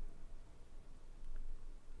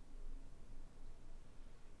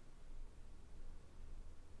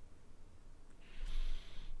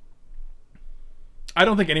 I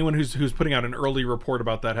don't think anyone who's putting out an early report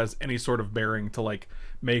about that has any sort of bearing to like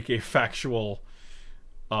make a factual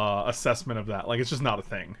assessment of that. Like it's just not a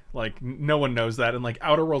thing. Like no one knows that. And like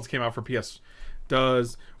Outer Worlds came out for PS.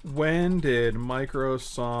 When did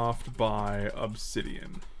Microsoft buy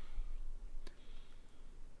Obsidian?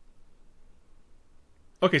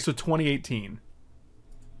 Okay, so 2018.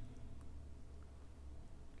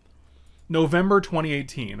 November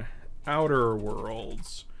 2018. Outer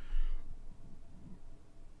Worlds.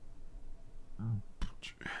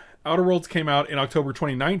 Outer Worlds came out in October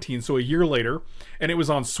 2019, so a year later, and it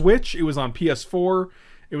was on Switch, it was on PS4,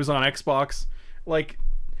 it was on Xbox. Like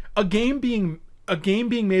a game being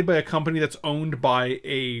made by a company that's owned by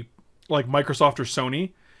a like Microsoft or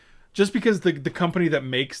Sony, just because the company that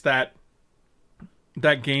makes that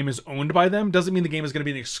game is owned by them doesn't mean the game is going to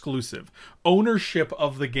be an exclusive. Ownership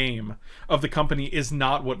of the game of the company is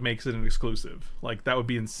not what makes it an exclusive. Like that would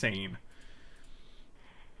be insane.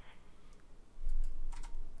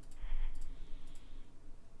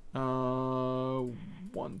 Uh,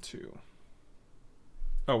 1, 2.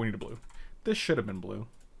 Oh, we need a blue. This should have been blue.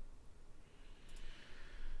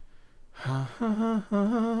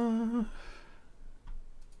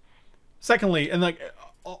 Secondly, and like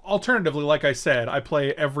alternatively, like I said, I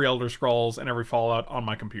play every Elder Scrolls and every Fallout on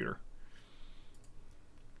my computer.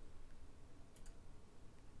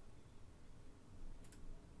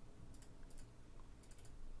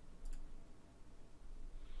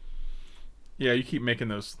 Yeah, you keep making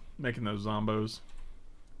those zombos.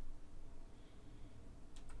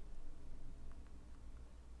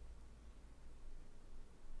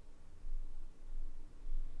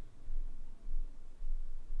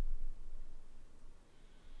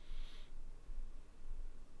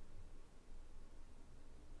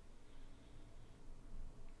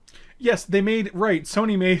 Yes, they made right.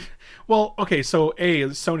 Sony made well. Okay, so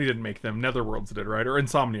Sony didn't make them. Netherworlds did, right? Or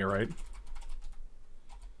Insomnia, right?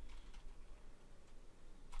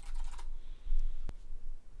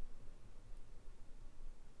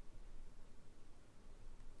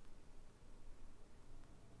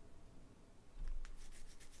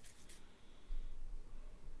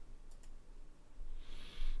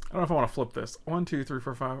 I don't know if I want to flip this. 1, 2, 3,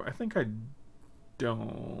 4, 5. I think I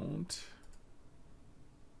don't.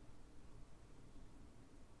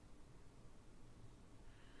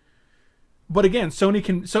 But again, Sony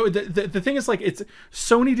can. So the thing is, like, it's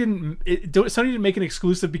Sony didn't make an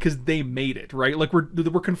exclusive because they made it, right? Like we're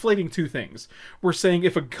conflating two things. We're saying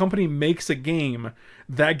if a company makes a game,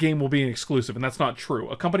 that game will be an exclusive, and that's not true.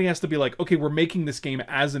 A company has to be like, okay, we're making this game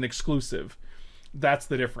as an exclusive. That's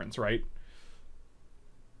the difference, right?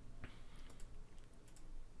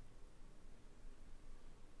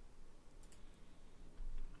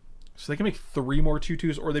 So they can make 3 more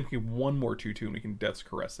 2/2s, or they can make 1 more 2/2, and we can Death's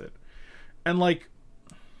Caress it. And like,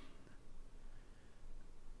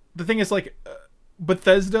 the thing is, like,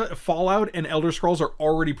 Bethesda, Fallout, and Elder Scrolls are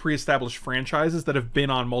already pre-established franchises that have been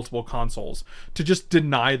on multiple consoles. To just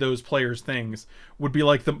deny those players things would be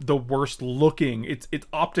like the worst looking. It's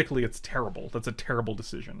optically, it's terrible. That's a terrible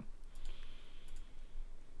decision.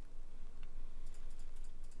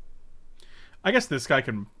 I guess this guy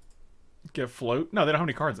can get float. No, they don't have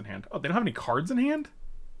any cards in hand. Oh, they don't have any cards in hand?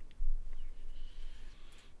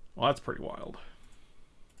 Well, that's pretty wild.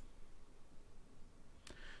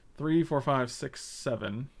 3, 4, 5, 6,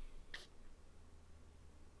 7.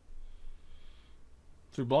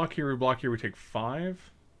 So we block here, we take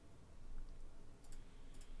 5.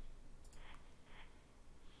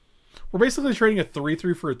 We're basically trading a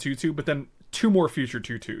 3/3 for a 2/2, but then 2 more future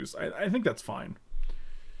 2/2s. I think that's fine.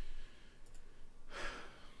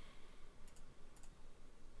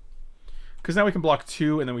 Because now we can block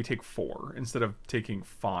 2 and then we take 4 instead of taking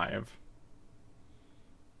 5.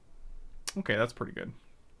 Okay, that's pretty good.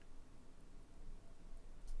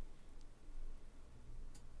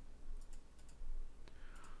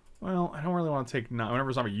 Well, I don't really want to take 9.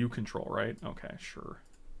 Whenever zombie you control, right? Okay, sure.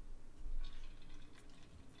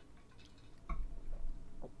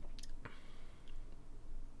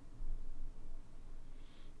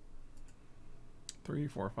 Three,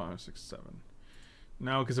 4, 5, 6, 7.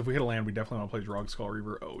 No, because if we hit a land, we definitely want to play Drog Skull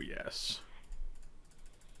Reaver. Oh, yes.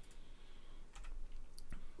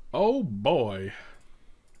 Oh, boy.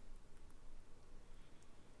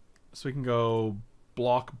 So we can go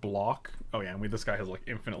block, block. Oh, yeah, and this guy has, like,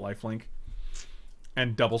 infinite lifelink.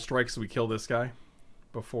 And double strike, so we kill this guy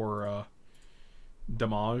before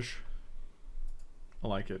damage. I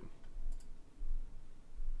like it.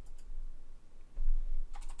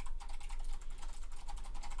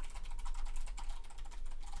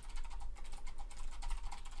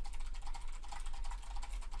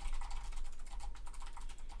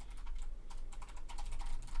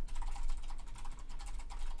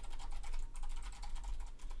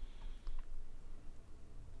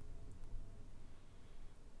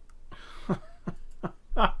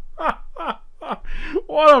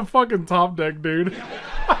 What a fucking top deck, dude.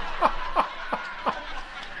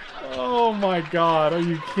 Oh my god, are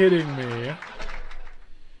you kidding me?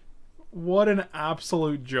 What an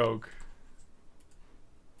absolute joke.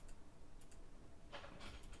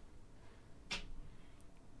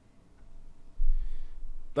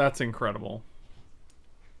 That's incredible.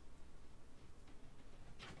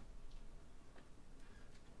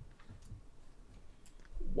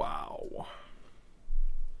 Wow.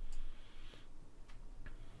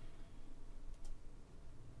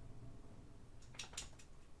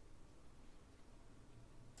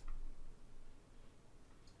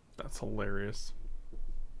 That's hilarious.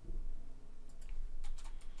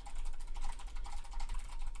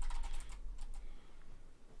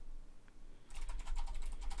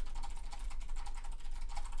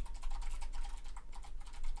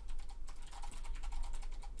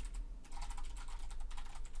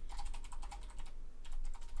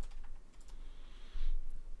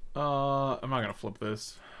 I'm not gonna flip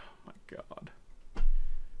this. Oh my god.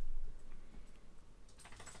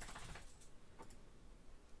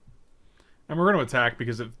 And we're gonna attack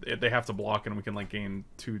because if they have to block and we can like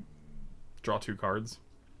draw 2 cards.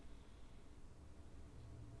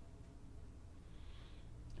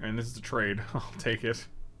 And this is a trade. I'll take it.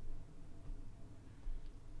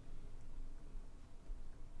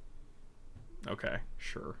 Okay,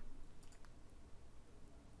 sure.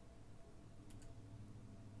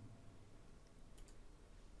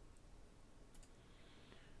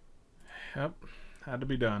 Yep, had to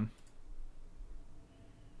be done.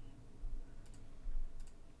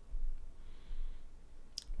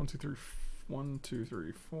 One, two,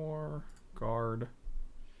 three, 4. Guard.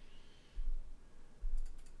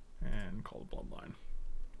 And call the bloodline.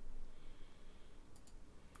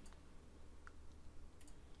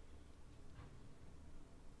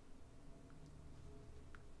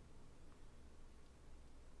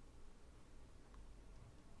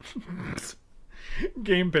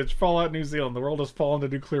 Game pitch. Fallout New Zealand. The world has fallen to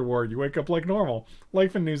nuclear war. You wake up like normal.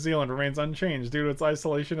 Life in New Zealand remains unchanged due to its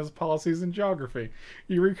isolationist policies and geography.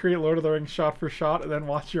 You recreate Lord of the Rings shot for shot and then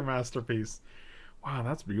watch your masterpiece. Wow,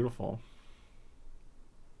 that's beautiful.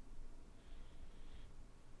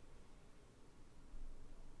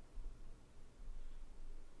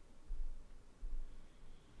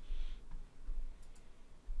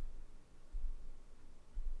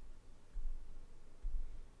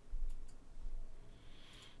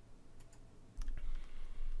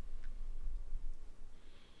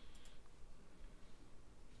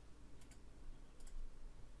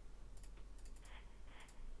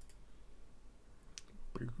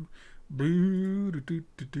 Boo, doo, doo,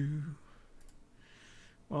 doo, doo.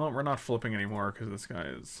 Well, we're not flipping anymore because this guy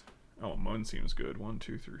is... Oh, Moan seems good. 1,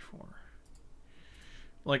 2, 3, 4.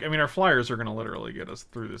 Like, I mean, our flyers are going to literally get us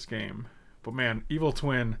through this game. But man, Evil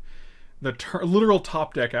Twin, the literal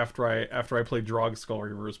top deck after I played Drog Skull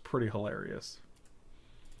Reaver is pretty hilarious.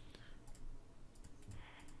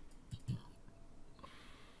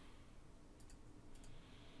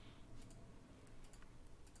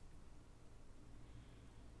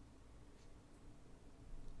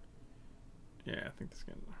 Yeah, I think this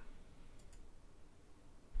game...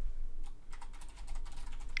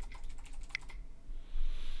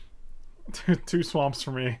 Two swamps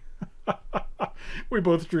for me. We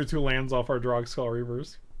both drew 2 lands off our Drog Skull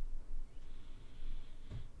Reavers.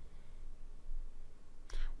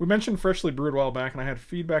 We mentioned Freshly Brewed a while back, and I had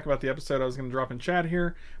feedback about the episode I was going to drop in chat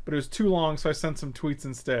here, but it was too long, so I sent some tweets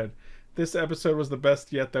instead. This episode was the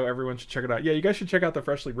best yet, though. Everyone should check it out. Yeah, you guys should check out the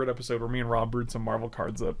Freshly Brewed episode where me and Rob brewed some Marvel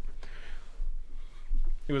cards up.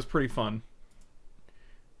 It was pretty fun.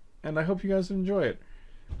 And I hope you guys enjoy it.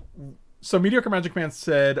 So Mediocre Magic Man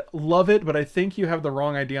said, love it, but I think you have the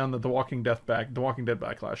wrong idea on the Walking Dead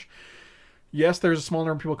backlash. Yes, there's a small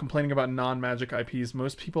number of people complaining about non-Magic IPs.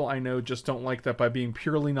 Most people I know just don't like that by being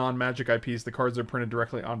purely non-Magic IPs, the cards are printed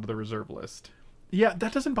directly onto the reserve list. Yeah,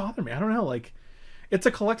 that doesn't bother me. I don't know, like, it's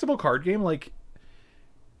a collectible card game. Like,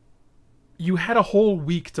 you had a whole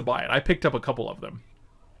week to buy it. I picked up a couple of them,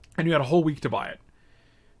 and you had a whole week to buy it,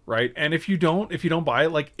 right? And if you don't buy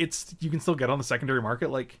it, like, you can still get on the secondary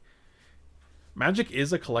market. Like, Magic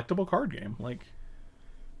is a collectible card game. Like,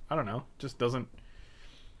 I don't know, just doesn't.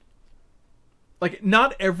 Like,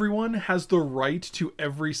 not everyone has the right to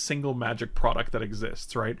every single Magic product that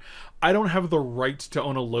exists, right? I don't have the right to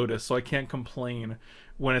own a Lotus, so I can't complain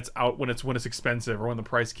when it's out, when it's expensive, or when the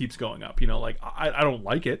price keeps going up. You know, like, I don't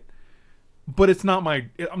like it, but it's not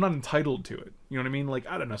I'm not entitled to it. You know what I mean? Like,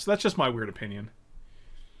 I don't know. So that's just my weird opinion.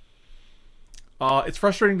 It's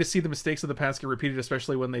frustrating to see the mistakes of the past get repeated,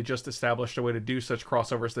 especially when they just established a way to do such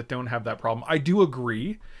crossovers that don't have that problem. I do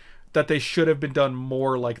agree that they should have been done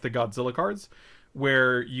more like the Godzilla cards,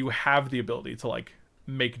 where you have the ability to, like,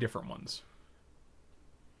 make different ones.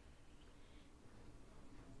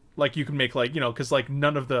 Like, you can make, like, you know, because, like,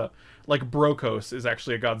 none of the, like, Brokos is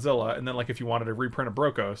actually a Godzilla, and then, like, if you wanted to reprint a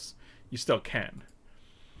Brokos, you still can.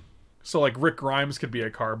 So, like, Rick Grimes could be a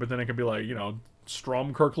card, but then it could be, like, you know,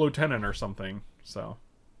 Stromkirk Lieutenant or something, so...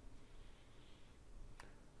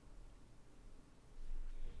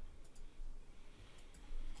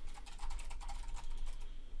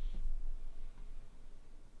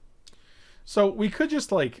 So we could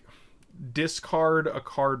just, like, discard a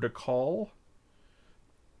card to call.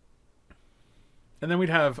 And then we'd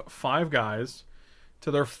have 5 guys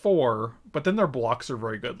to their 4, but then their blocks are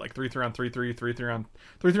very good. Like 3-3 on 3-3, 3-3 on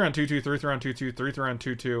 3-3 on 2-2, 3-3 on 2-2, 3-3 on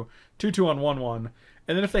 2-2, 2-2 on 1-1.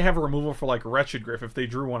 And then if they have a removal for, like, Wretched Griff, if they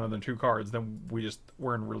drew one of the 2 cards, then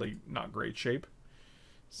we're in really not great shape.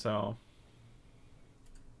 So,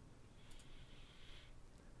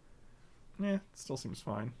 yeah, it still seems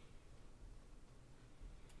fine.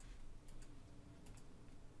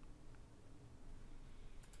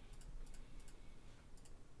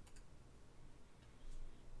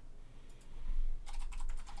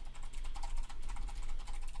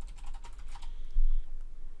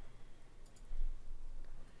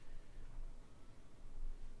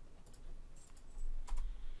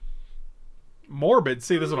 Morbid.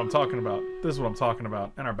 See, this is what I'm talking about. This is what I'm talking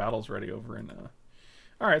about. And our battle's ready over in...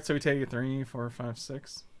 Alright, so we take 3, 4, 5,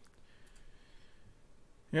 6.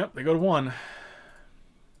 Yep, they go to 1.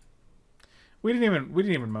 We didn't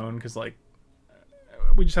even moan, because, like,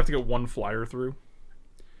 we just have to get 1 flyer through.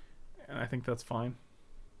 And I think that's fine.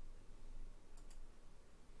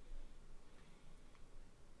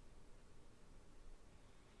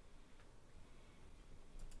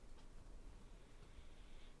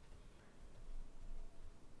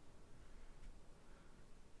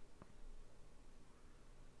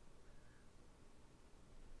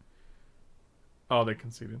 Oh, they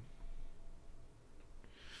conceded.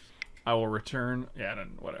 I will return. Yeah,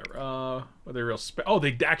 then whatever. Are they real? Oh,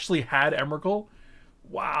 they actually had Emrakul.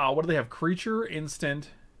 Wow. What do they have? Creature, instant,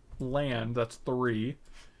 land. That's 3.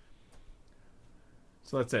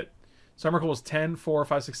 So that's it. So Emrakul was 10, 4,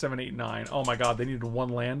 5, 6, 7, 8, 9. Oh my god, they needed 1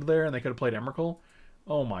 land there, and they could have played Emrakul.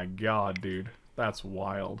 Oh my god, dude, that's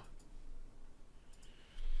wild.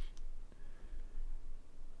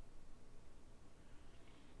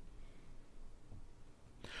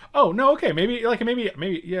 Oh, no, okay, maybe,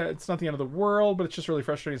 yeah, it's not the end of the world, but it's just really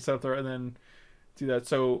frustrating to set up there and then do that,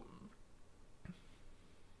 so...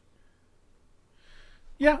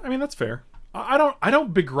 Yeah, I mean, that's fair. I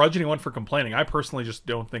don't begrudge anyone for complaining. I personally just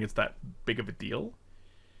don't think it's that big of a deal.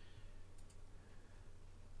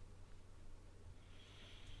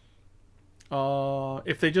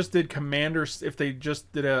 If they just did commanders, if they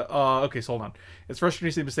just did a, okay, so hold on. It's frustrating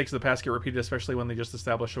to see the mistakes of the past get repeated, especially when they just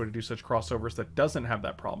established a way to do such crossovers that doesn't have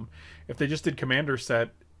that problem. If they just did commander set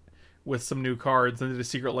with some new cards and did a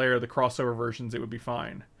secret layer, the crossover versions, it would be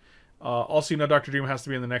fine. Also, you know Dr. Doom has to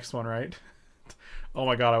be in the next one, right? Oh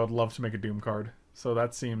my god, I would love to make a Doom card. So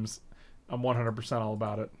that seems, I'm 100% all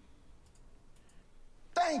about it.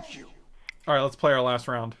 Thank you. Alright, let's play our last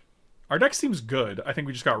round. Our deck seems good. I think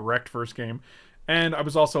we just got wrecked first game. And I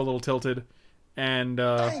was also a little tilted. And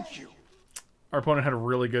Thank you. our opponent had a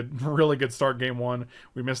really good start game one.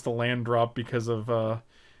 We missed the land drop because of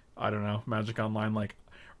I don't know, Magic Online. Like,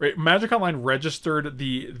 Magic Online registered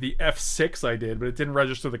the F6 I did, but it didn't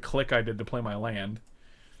register the click I did to play my land.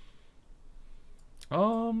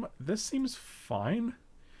 This seems fine.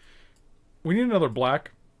 We need another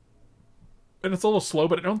black. And it's a little slow,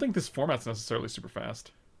 but I don't think this format's necessarily super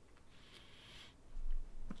fast.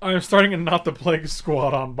 I am starting a Not the Plague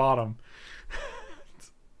squad on bottom.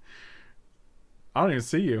 I don't even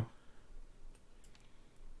see you.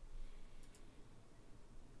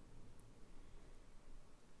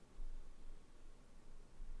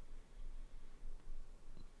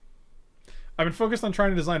 I've been focused on trying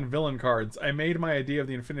to design villain cards. I made my idea of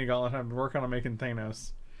the Infinity Gauntlet and I've been working on making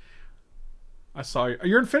Thanos. I saw you.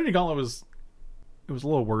 Your Infinity Gauntlet was... It was a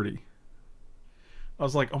little wordy. I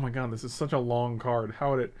was like, oh my god, this is such a long card.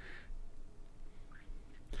 How would it...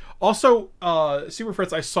 Also, Super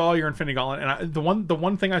Fritz, I saw your Infinity Gauntlet, and the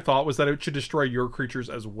one thing I thought was that it should destroy your creatures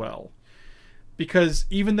as well. Because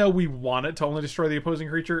even though we want it to only destroy the opposing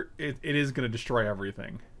creature, it is going to destroy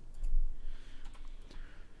everything.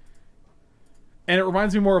 And it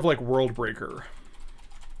reminds me more of, like, World Breaker.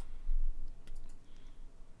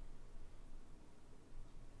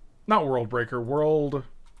 Not World Breaker, World...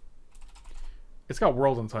 It's got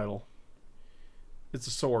World in the title. It's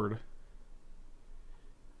a sword.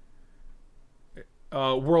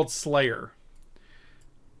 World Slayer.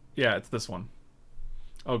 Yeah, it's this one.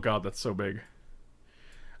 Oh god, that's so big.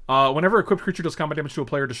 Whenever a equipped creature does combat damage to a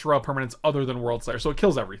player, destroy permanents other than World Slayer. So it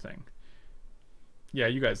kills everything. Yeah,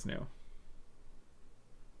 you guys knew.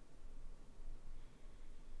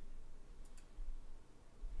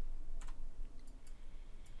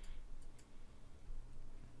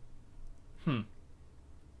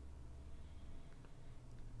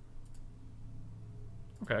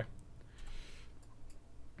 Okay.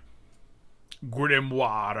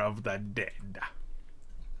 Grimoire of the Dead.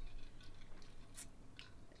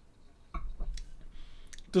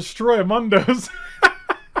 Destroy Mundos.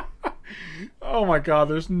 Oh my god,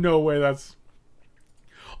 there's no way that's...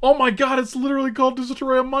 Oh my god, it's literally called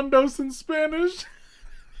Destroy Mundos in Spanish.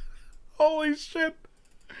 Holy shit.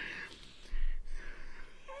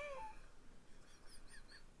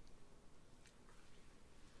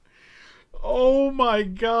 Oh my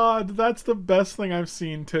god, that's the best thing I've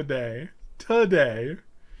seen today. Today.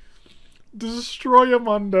 Destroy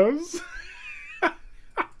Mundos.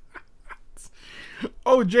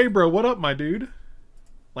 Oh, J-Bro, what up, my dude?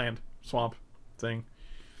 Land, swamp, thing.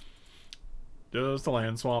 Just a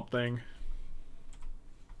land, swamp thing.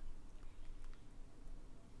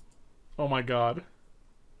 Oh my god.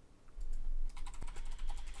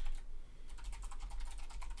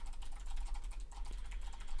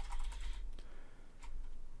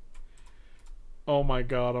 Oh my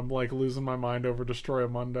god, I'm like losing my mind over Destroy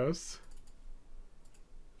Mundos.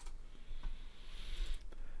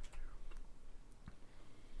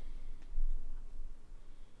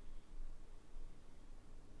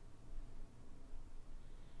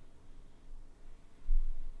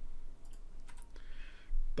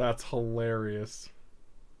 That's hilarious.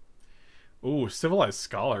 Ooh, Civilized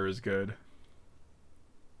Scholar is good.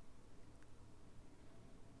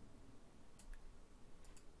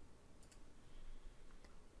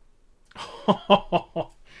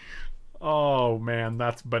 Oh man,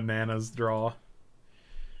 that's bananas draw.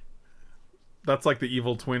 That's like the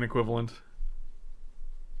evil twin equivalent.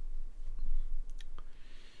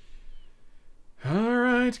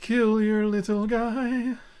 Alright, kill your little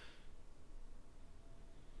guy.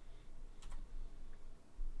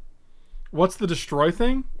 What's the destroy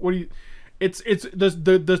thing? What do you... It's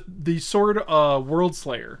the sword World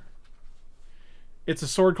Slayer. It's a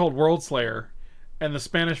sword called World Slayer. And the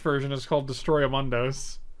Spanish version is called Destroy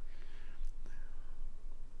Mundos.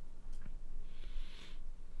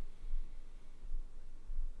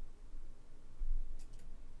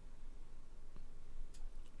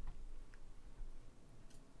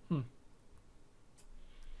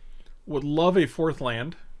 Would love a fourth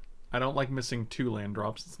land. I don't like missing 2 land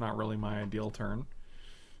drops. It's not really my ideal turn.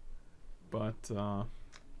 But,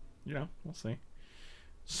 you know, we'll see.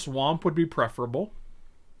 Swamp would be preferable.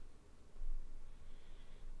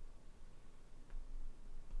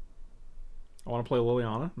 I want to play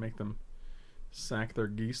Liliana, make them sack their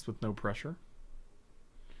geese with no pressure.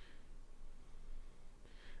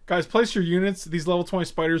 Guys, place your units. These level 20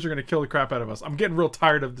 spiders are going to kill the crap out of us. I'm getting real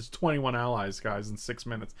tired of this 21 allies, guys, in 6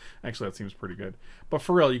 minutes. Actually, that seems pretty good. But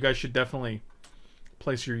for real, you guys should definitely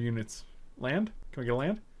place your units. Land? Can we get a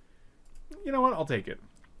land? You know what? I'll take it.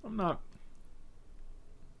 I'm not...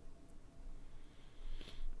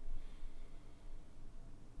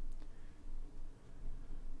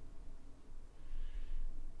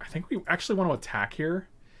 think we actually want to attack here.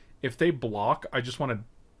 If they block, I just want to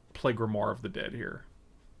play Grimoire of the Dead here.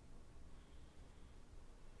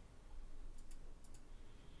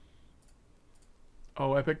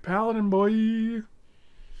 Oh, Epic Paladin, boy.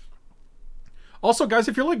 Also, guys,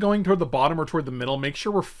 if you're like going toward the bottom or toward the middle, make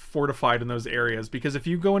sure we're fortified in those areas. Because if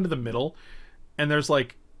you go into the middle and there's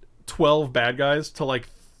like 12 bad guys to like,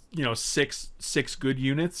 you know, six good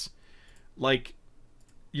units, like,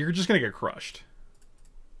 you're just going to get crushed.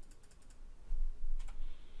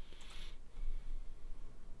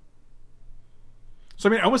 So,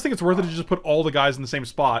 I mean, I almost think it's worth it to just put all the guys in the same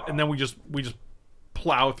spot, and then we just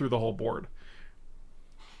plow through the whole board.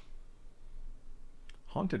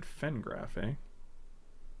 Haunted Fengraph, eh?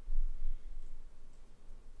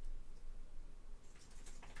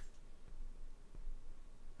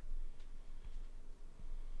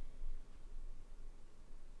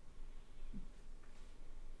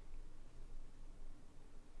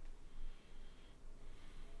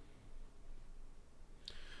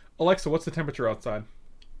 Alexa, what's the temperature outside?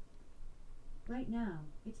 Right now,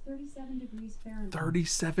 it's 37 degrees Fahrenheit.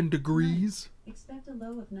 37 degrees? Tonight, expect a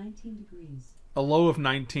low of 19 degrees. A low of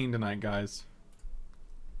 19 tonight, guys.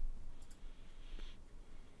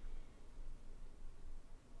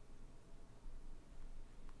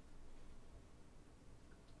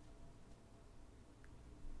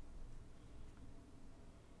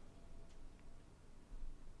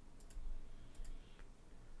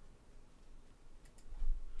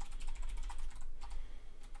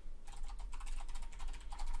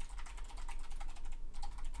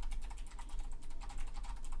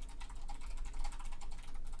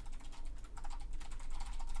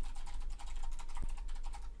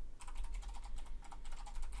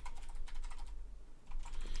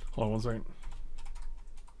 Hold on one second.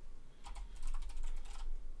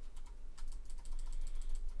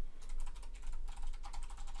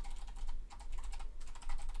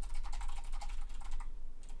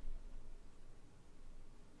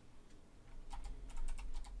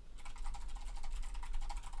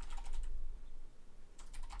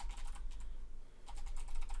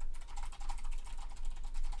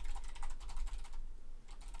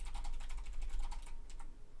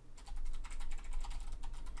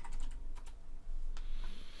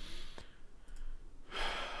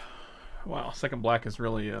 Wow, second black is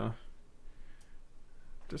really,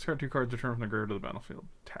 discard 2 cards, return from the grave to the battlefield.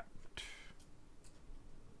 Tapped.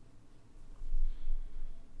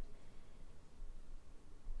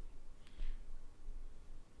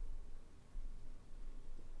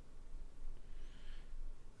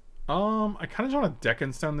 I kind of just want to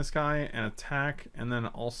Deccan Stone this guy and attack, and then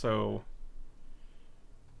also...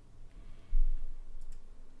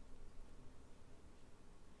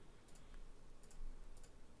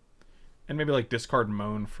 And maybe like discard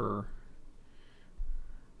Moan for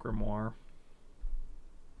Grimoire.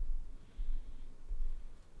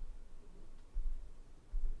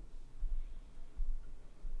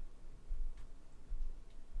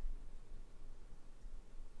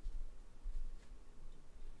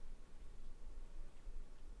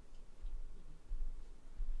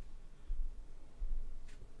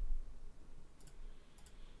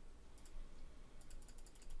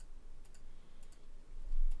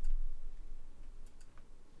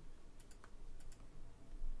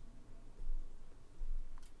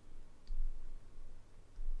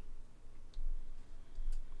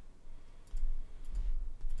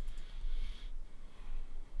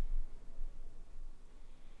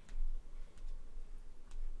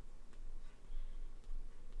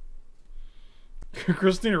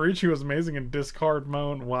 Christina Ricci was amazing in discard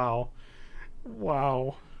Moan. Wow.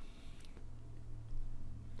 Wow.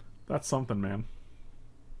 That's something, man.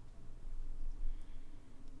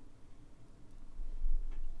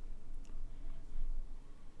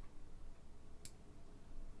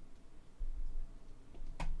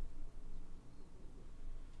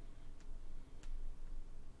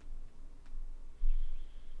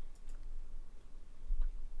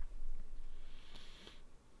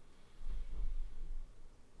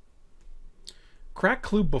 Crack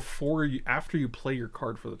Clue after you play your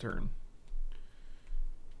card for the turn.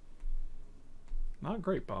 Not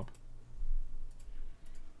great, Bob.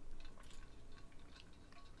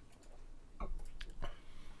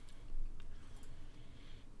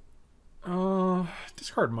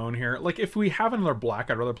 Discard Moan here. Like, if we have another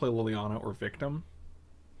black, I'd rather play Liliana or Victim.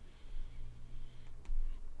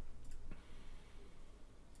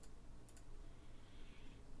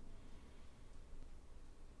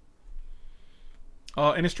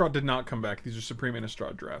 Innistrad did not come back. These are Supreme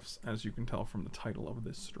Innistrad drafts, as you can tell from the title of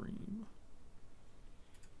this stream.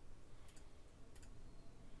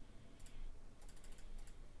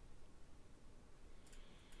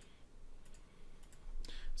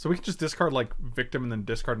 So we can just discard like victim and then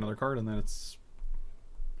discard another card and then it's...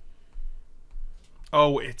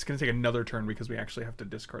 Oh, it's going to take another turn because we actually have to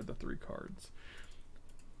discard the 3 cards.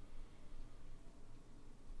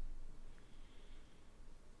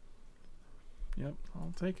 Yep,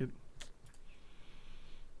 I'll take it.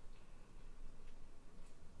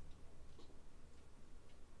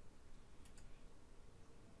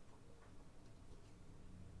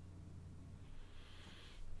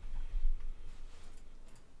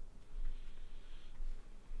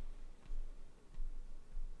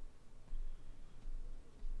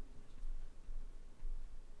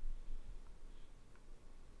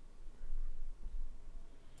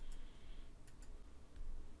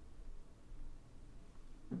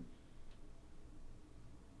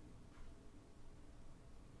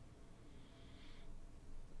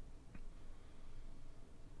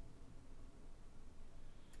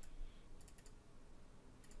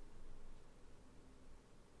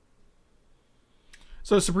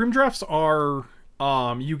 So Supreme Drafts are,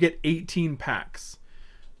 you get 18 packs.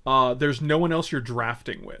 There's no one else you're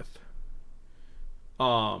drafting with.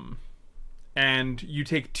 And you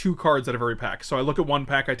take 2 cards out of every pack. So I look at one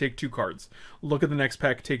pack, I take 2 cards. Look at the next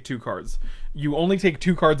pack, take 2 cards. You only take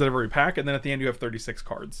 2 cards out of every pack, and then at the end you have 36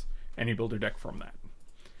 cards. And you build your deck from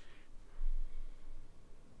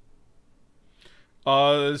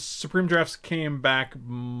that. Supreme Drafts came back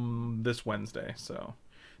this Wednesday, so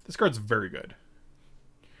this card's very good.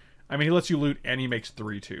 I mean, he lets you loot and he makes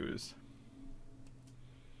 3 2s.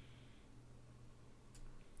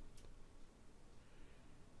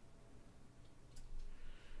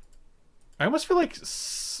 I almost feel like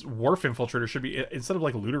Wharf Infiltrator should be, instead of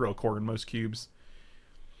like Looter Core in most cubes.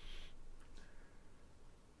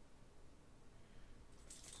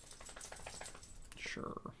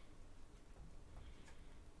 Sure.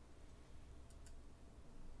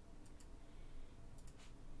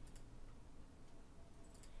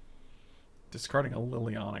 Discarding a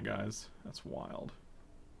Liliana, guys. That's wild.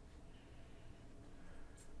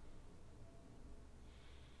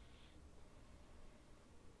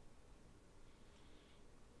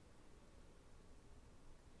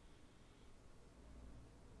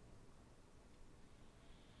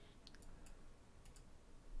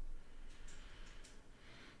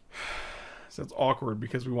 So it's awkward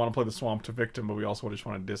because we want to play the Swamp to Victim, but we also just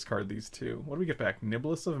want to discard these 2. What do we get back?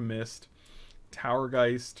 Niblis of Mist,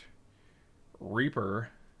 Towergeist, Reaper,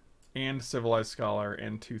 and Civilized Scholar,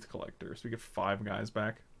 and Tooth Collector. So we get 5 guys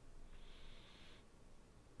back.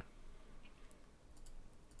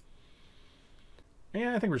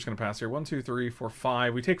 Yeah, I think we're just going to pass here. 1, 2, 3, 4,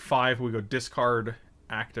 5. We take 5, we go discard,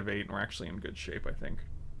 activate, and we're actually in good shape, I think.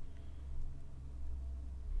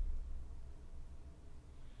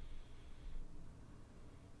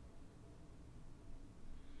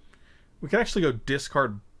 We could actually go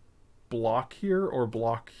discard block here or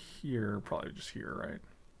block here. Probably just here, right?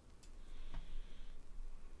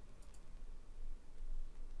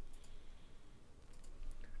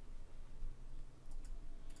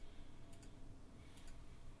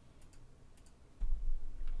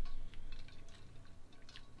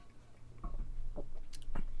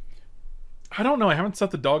 I don't know. I haven't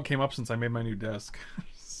set the dog came up since I made my new desk.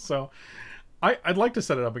 So I'd like to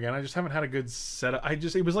set it up again. I just haven't had a good setup.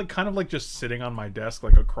 It was like kind of like just sitting on my desk,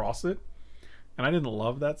 like across it. And I didn't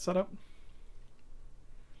love that setup.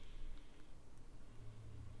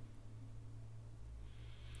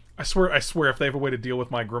 I swear if they have a way to deal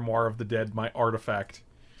with my Grimoire of the Dead, my artifact,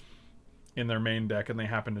 in their main deck, and they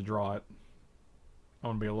happen to draw it,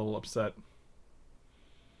 I'm gonna be a little upset.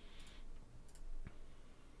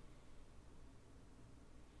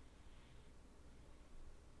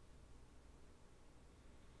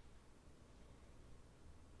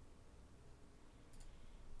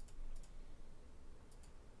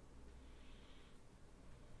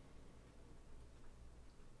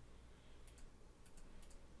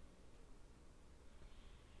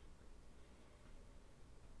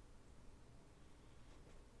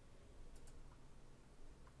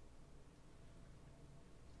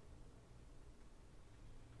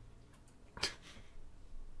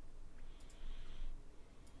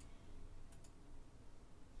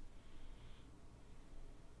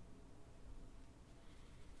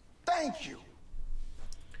 Thank you.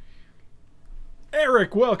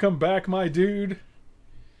 Eric, welcome back, my dude.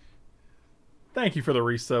 Thank you for the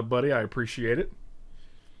resub, buddy. I appreciate it.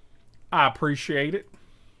 I appreciate it.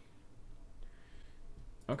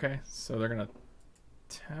 Okay, so they're gonna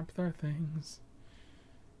tap their things.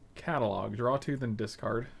 Catalog, draw 2, then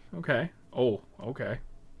discard. Okay. Oh, okay.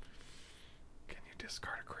 Can you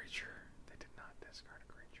discard a creature? They did not discard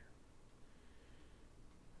a creature.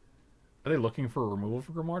 Are they looking for a removal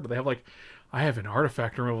for Grimoire? Do they have like, I have an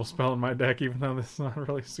artifact removal spell in my deck, even though this is not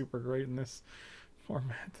really super great in this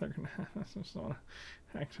format. They're gonna have, I just want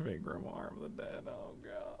to activate Grimoire of the Dead. Oh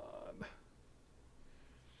god.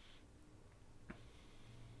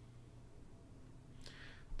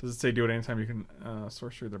 Does it say do it anytime you can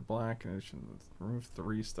sorcery? They're black. In addition, remove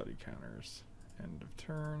 3 study counters. End of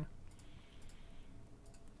turn.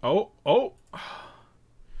 Oh, oh.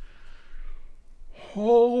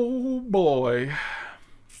 Oh boy.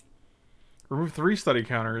 Remove 3 study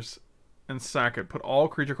counters and sack it. Put all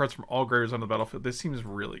creature cards from all graveyards on the battlefield. This seems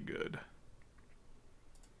really good.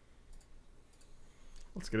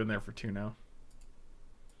 Let's get in there for 2 now.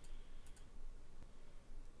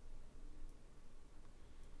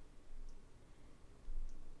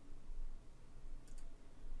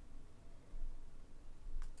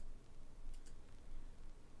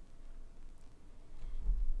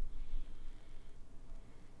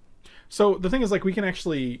 So the thing is, like, we can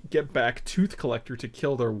actually get back Tooth Collector to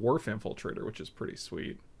kill their Wharf Infiltrator, which is pretty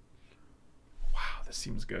sweet. Wow, this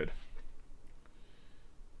seems good.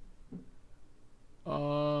 Put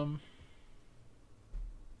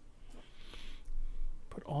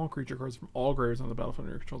all creature cards from all graveyards on the battlefield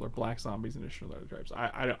under your control. They're black zombies in addition to other types.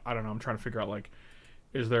 I don't know. I'm trying to figure out, like,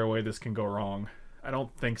 is there a way this can go wrong? I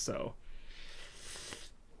don't think so.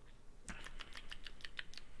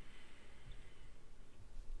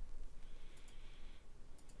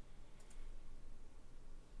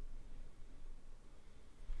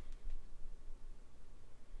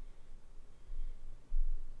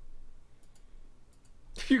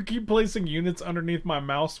 You keep placing units underneath my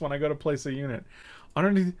mouse when I go to place a unit.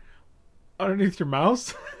 Underneath your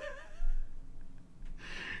mouse?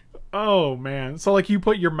 Oh man. So like you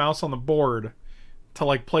put your mouse on the board to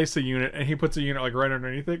like place a unit and he puts a unit like right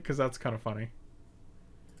underneath it, because that's kind of funny.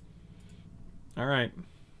 Alright.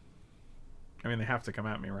 I mean, they have to come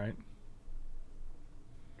at me, right?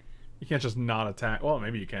 You can't just not attack. Well,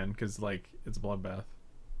 maybe you can, because like it's Bloodbath.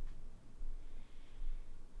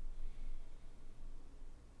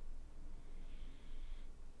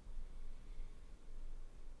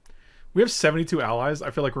 We have 72 allies.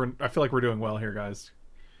 I feel like we're doing well here, guys.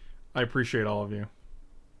 I appreciate all of you.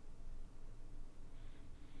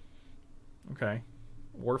 Okay.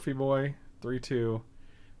 Wharfy Boy, 3-2,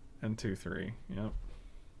 and 2-3. Yep.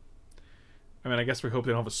 I mean, I guess we hope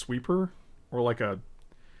they don't have a sweeper or like a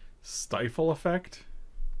stifle effect.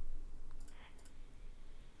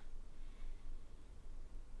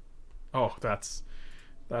 Oh, that's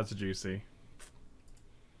juicy.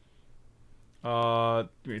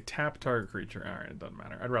 We tap target creature. All right, it doesn't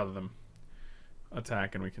matter. I'd rather them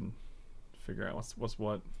attack and we can figure out what's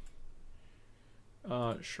what.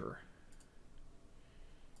 Sure.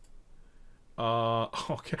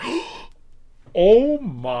 Okay. Oh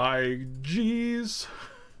my jeez.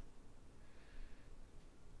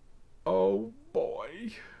 Oh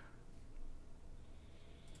boy.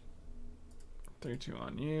 3-2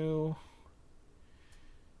 on you.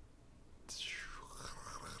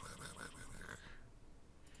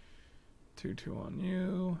 2-2 on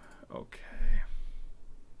you. Okay.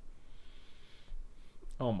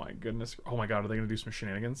 Oh my goodness. Oh my god, are they gonna do some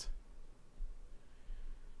shenanigans?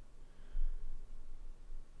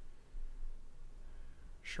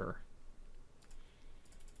 Sure.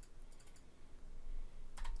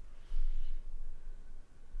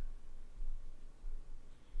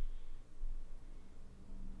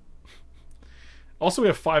 Also, we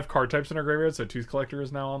have 5 card types in our graveyard, so Tooth Collector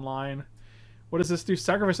is now online. What does this do?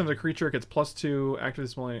 Sacrifice another creature, it gets +2, activate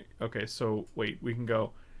this only. Okay, so wait, we can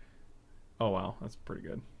go. Oh wow, that's pretty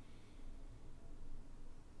good.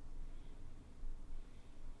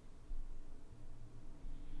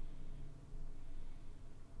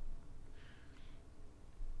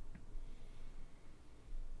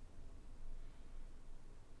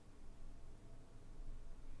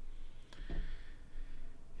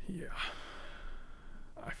 Yeah.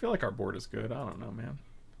 I feel like our board is good. I don't know, man.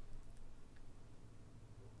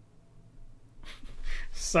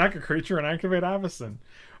 Sack a creature and activate Avacyn.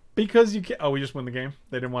 Because you can't. Oh, we just win the game.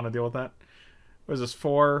 They didn't want to deal with that. What is this?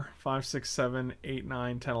 4, 5, 6, 7, 8,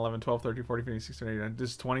 9, 10, 11, 12, 13, 14, 15, 16, 17, 18.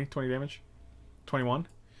 This is 20 damage. 21.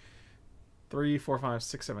 3, 4, 5,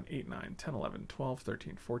 6, 7, 8, 9, 10, 11, 12,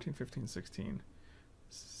 13, 14, 15, 16.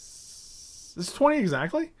 This is 20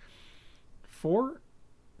 exactly? 4,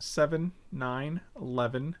 7, 9,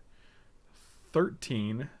 11,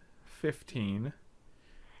 13, 15.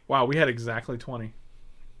 Wow, we had exactly 20.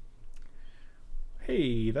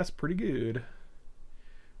 Hey, that's pretty good.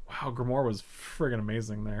 Wow, Grimoire was friggin'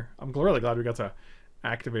 amazing there. I'm really glad we got to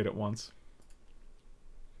activate it once.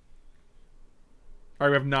 All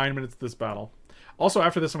right, we have 9 minutes to this battle. Also,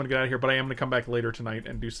 after this, I'm gonna get out of here, but I am gonna come back later tonight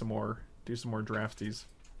and do some more drafties.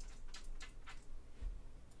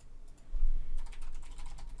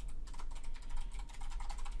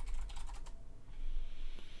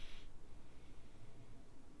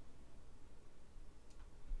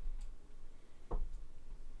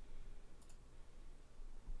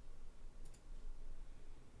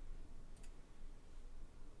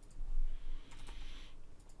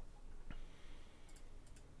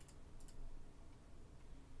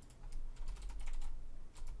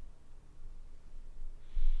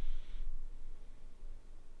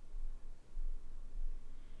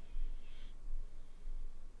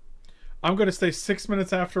 I'm gonna stay 6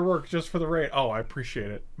 minutes after work just for the raid. Oh, I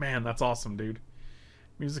appreciate it. Man, that's awesome, dude.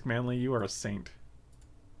 Music Manly, you are a saint.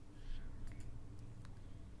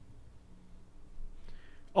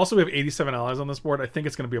 Also, we have 87 allies on this board. I think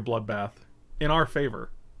it's gonna be a bloodbath. In our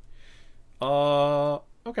favor.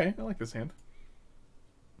 Okay, I like this hand.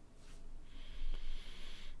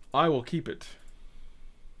 I will keep it.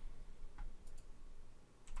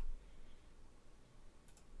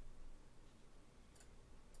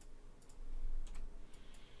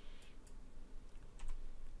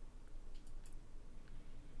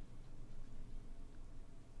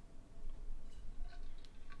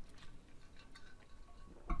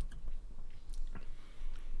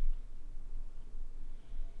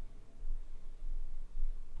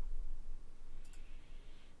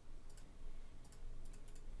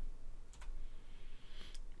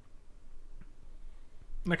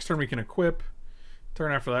 Next turn we can equip.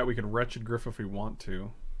 Turn after that we can Wretched Griff if we want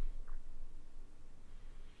to.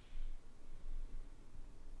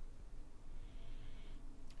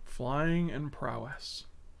 Flying and prowess.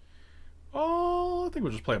 Oh, I think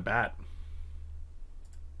we'll just play a bat.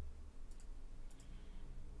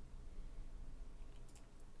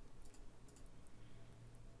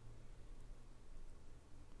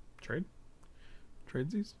 Trade?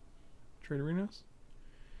 Tradesies? Trade arenas?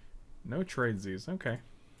 No tradesies. Okay.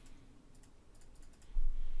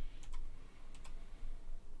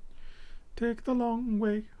 Take the long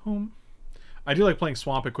way home. I do like playing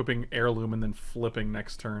Swamp, equipping Heirloom, and then flipping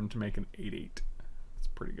next turn to make an 8/8. It's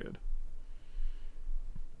pretty good.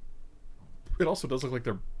 It also does look like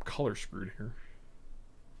they're color screwed here.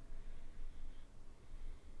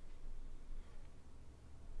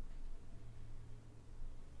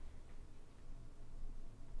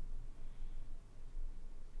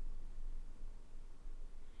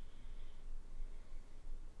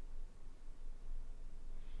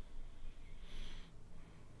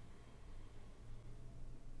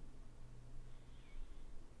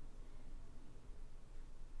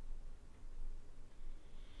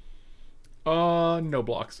 No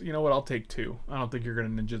blocks. You know what? I'll take 2. I don't think you're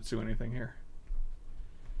going to ninjutsu anything here.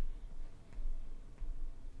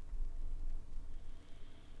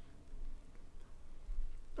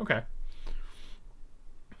 Okay.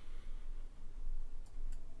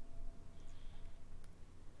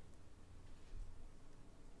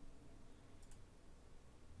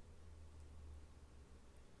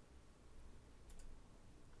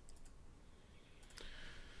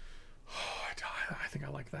 I think I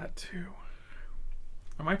like that too.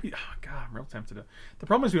 I might be... Oh, God, I'm real tempted to... The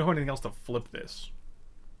problem is we don't have anything else to flip this.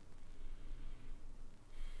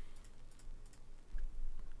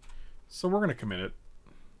 So we're going to commit it.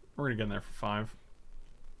 We're going to get in there for 5.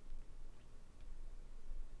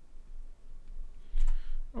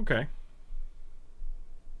 Okay.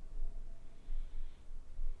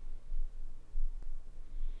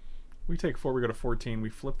 We take 4, we go to 14.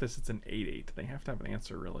 We flip this, it's an 8/8. They have to have an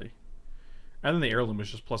answer, really. And then the Heirloom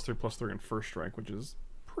is just +3/+3 and first strike, which is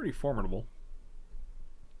pretty formidable.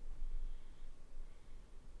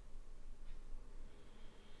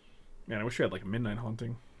 Man, I wish we had like Midnight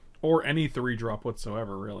Haunting. Or any 3-drop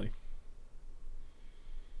whatsoever, really.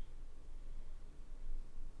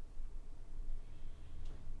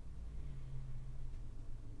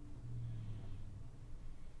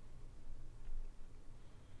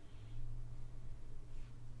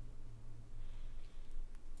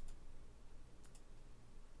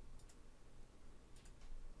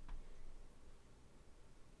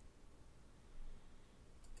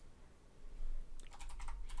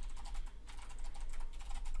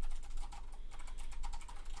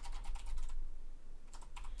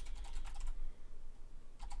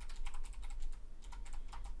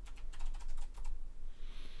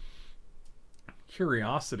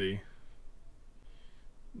 Curiosity.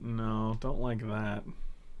 No, don't like that.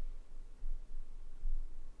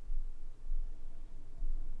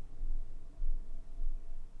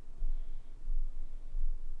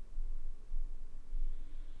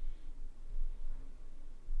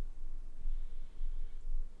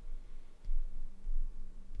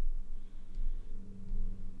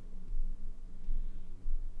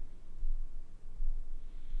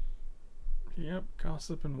 Yep,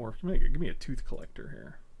 gossip and morph. Give me a tooth collector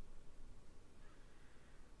here.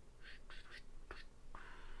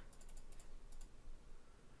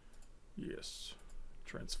 Yes.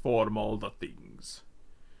 Transform all the things.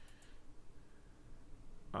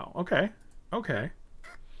 Oh, okay. Okay.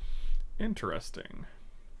 Interesting.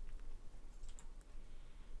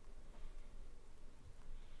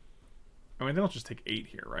 I mean, they don't just take 8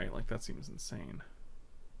 here, right? Like, that seems insane.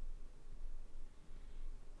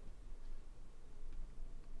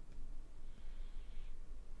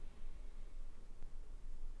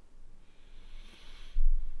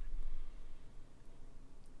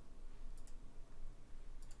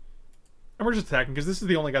 And we're just attacking because this is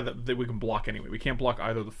the only guy that we can block anyway. We can't block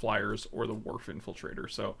either the Flyers or the Wharf Infiltrator.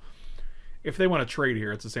 So if they want to trade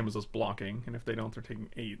here, it's the same as us blocking. And if they don't, they're taking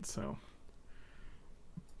 8. So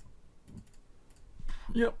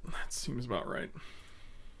yep, that seems about right.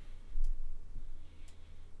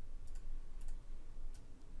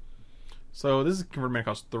 So this is convert mana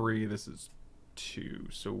cost 3. This is 2.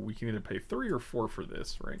 So we can either pay 3 or 4 for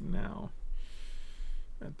this right now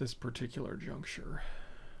at this particular juncture.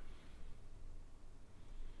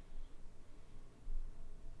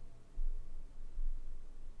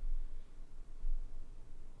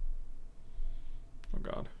 Oh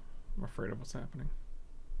god, I'm afraid of what's happening.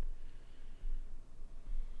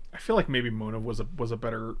 I feel like maybe Mona was a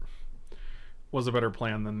better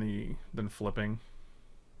plan than flipping.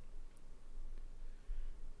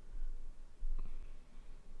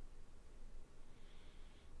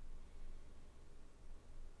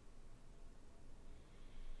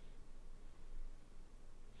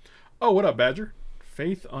 Oh, what up, Badger?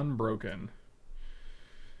 Faith Unbroken.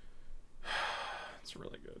 It's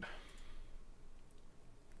really good.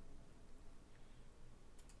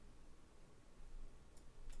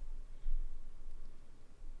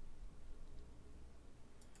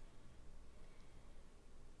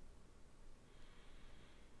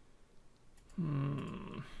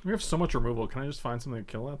 We have so much removal. Can I just find something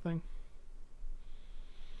to kill that thing?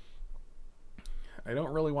 I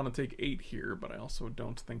don't really want to take 8 here, but I also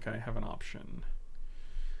don't think I have an option.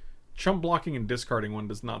 Chump blocking and discarding one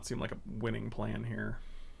does not seem like a winning plan here.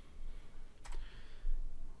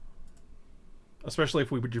 Especially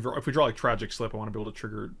if we draw like Tragic Slip, I want to be able to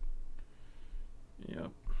trigger. Yep.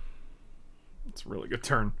 It's a really good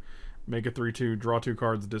turn. Make a 3/2, draw 2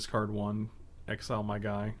 cards, discard 1, exile my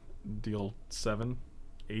guy, deal 7,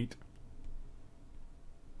 8.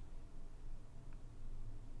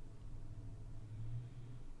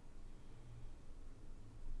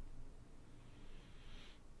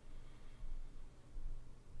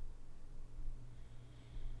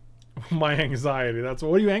 My anxiety. That's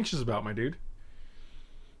what are you anxious about, my dude?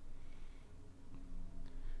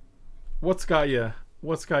 What's got you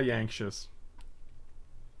anxious?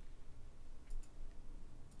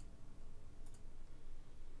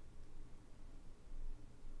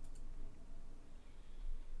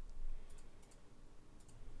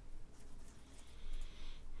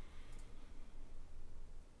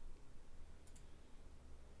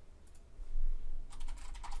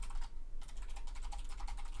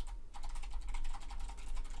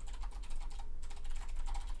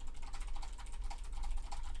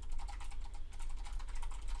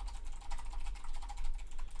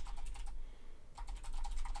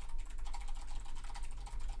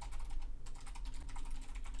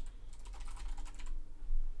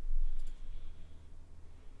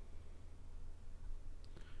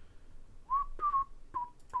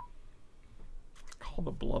 Call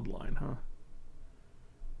the bloodline, huh?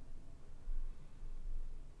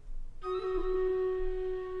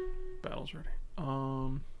 Battle's ready.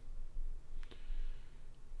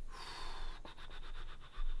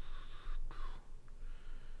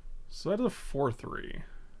 So that is a 4/3.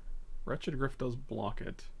 Wretched Griff does block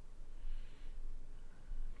it.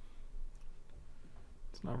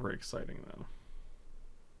 It's not very exciting though.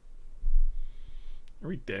 Are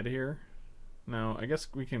we dead here? No, I guess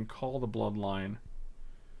we can call the bloodline.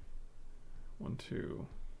 1, 2.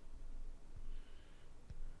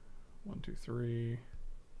 1, 2, 3.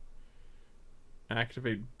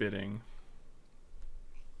 Activate bidding.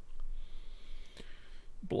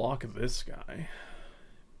 Block this guy.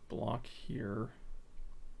 Block here.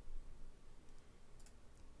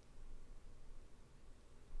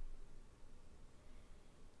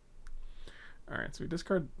 Alright, so we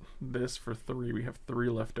discard this for 3. We have 3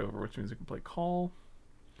 left over, which means we can play call.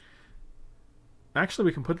 Actually,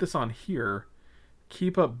 we can put this on here.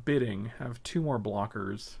 Keep up bidding. Have 2 more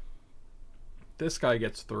blockers. This guy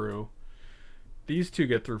gets through. These 2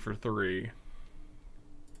 get through for 3.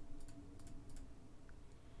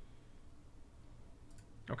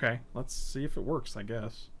 Okay, let's see if it works, I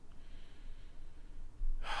guess.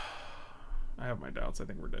 I have my doubts. I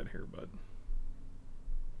think we're dead here, but...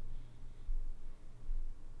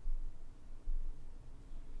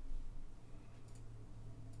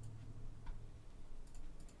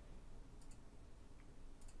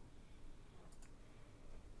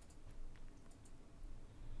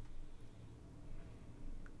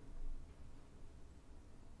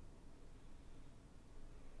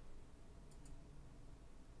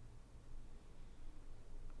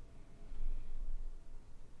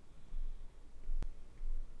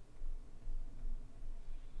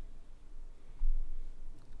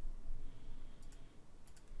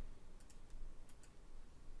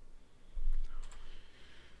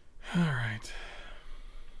 All right.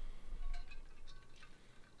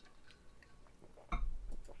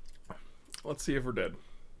 Let's see if we're dead.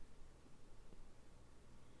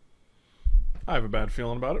 I have a bad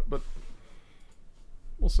feeling about it, but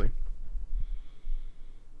we'll see.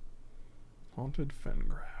 Haunted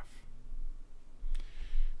Fengraf.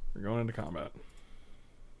 We're going into combat.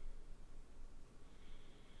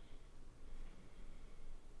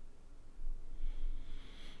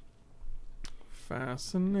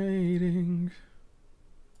 Fascinating.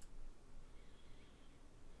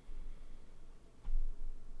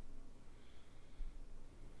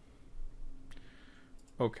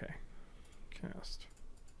 Okay. Cast.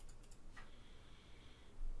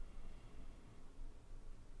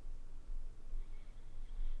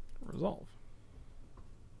 Resolve.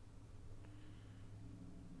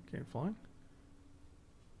 Gain flying.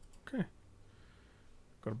 Okay.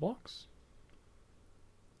 Go to blocks.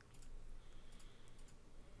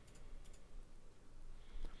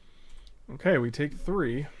 Okay, we take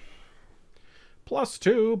 3.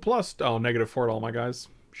 +2, plus... Oh, -4 to all my guys.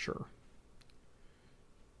 Sure.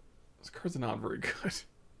 This card's not very good.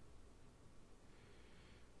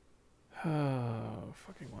 Oh,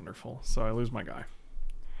 fucking wonderful. So I lose my guy.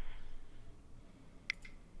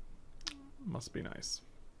 Must be nice.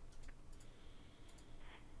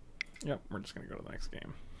 Yep, we're just gonna go to the next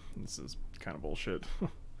game. This is kind of bullshit.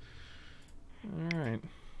 Alright.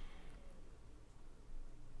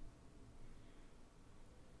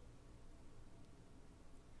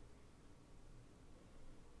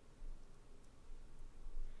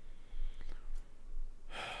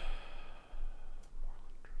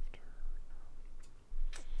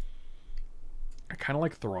 I kind of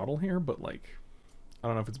like Throttle here, but like, I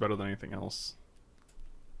don't know if it's better than anything else.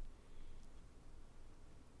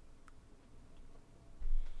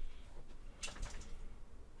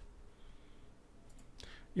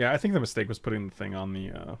 Yeah, I think the mistake was putting the thing on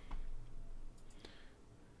the,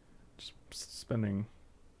 just spending...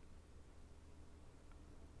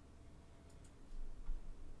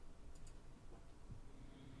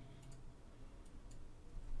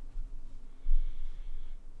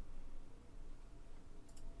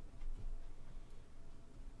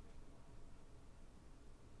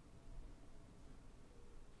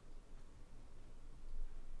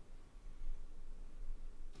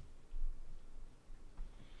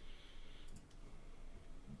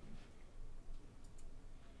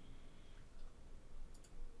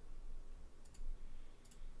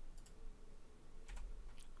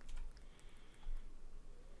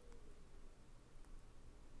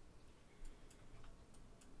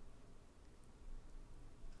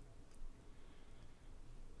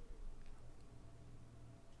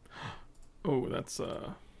 Oh, that's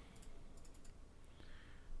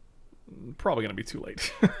probably gonna be too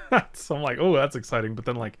late. So I'm like, oh, that's exciting, but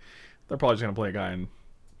then like they're probably just gonna play a guy and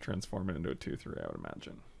transform it into a 2/3, I would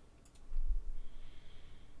imagine.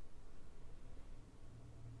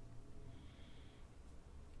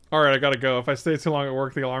 Alright, I gotta go. If I stay too long at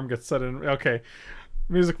work, the alarm gets set in. Okay.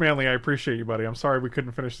 Music Manly, I appreciate you, buddy. I'm sorry we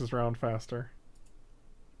couldn't finish this round faster.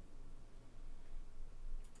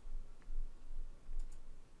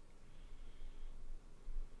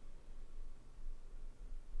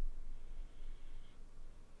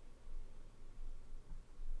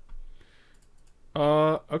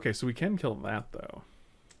 Okay, so we can kill that, though.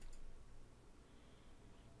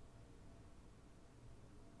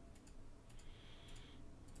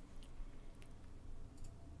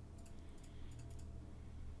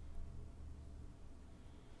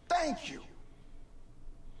 Thank you.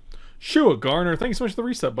 Shua Garner, thanks so much for the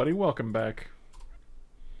reset, buddy. Welcome back.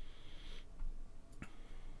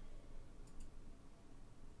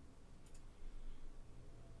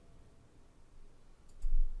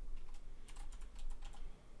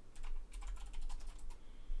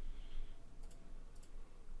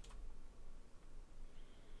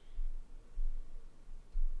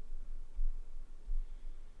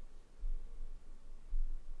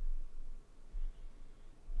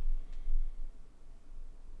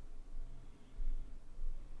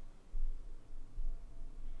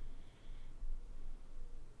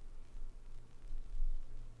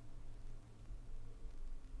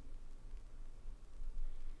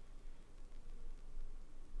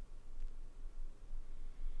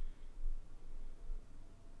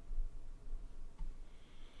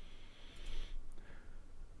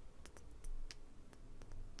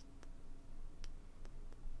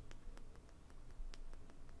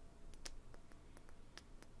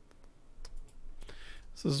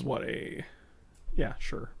 So this is what a... Yeah,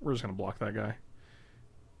 sure. We're just going to block that guy.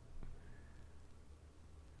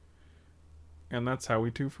 And that's how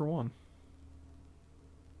we 2 for 1.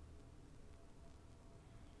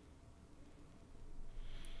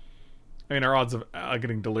 I mean, our odds of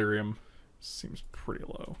getting Delirium seems pretty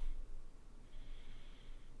low.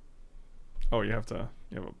 Oh, you have to...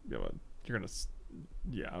 You're going to...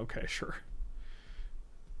 Yeah, okay, sure.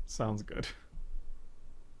 Sounds good.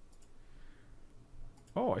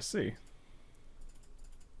 Oh, I see.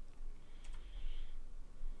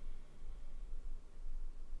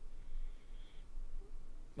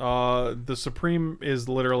 The Supreme is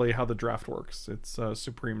literally how the draft works. It's a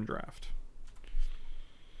Supreme draft.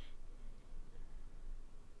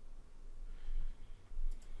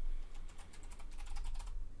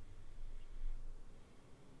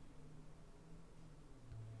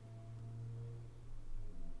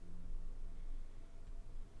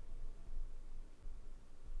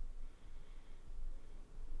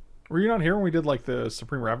 Were you not here when we did like the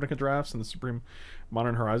Supreme Ravnica drafts and the Supreme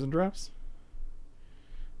Modern Horizon drafts?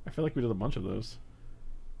 I feel like we did a bunch of those.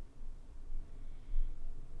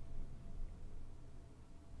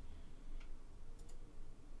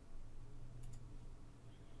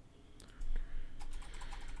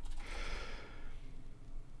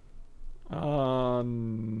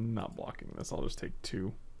 Not blocking this. I'll just take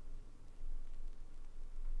 2.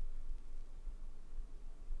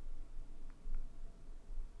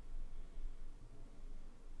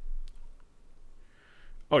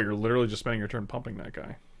 Oh, you're literally just spending your turn pumping that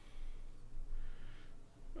guy.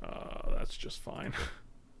 That's just fine.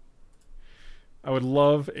 I would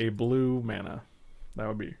love a blue mana.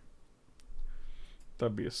 That'd be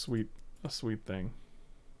a sweet thing.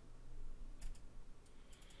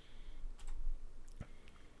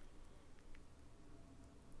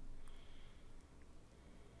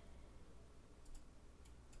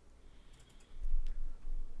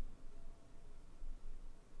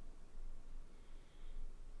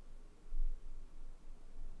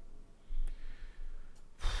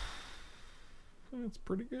 That's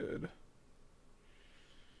pretty good.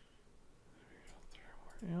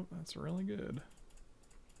 Yep, that's really good.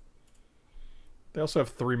 They also have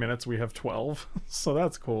 3 minutes. We have 12. So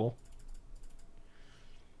that's cool.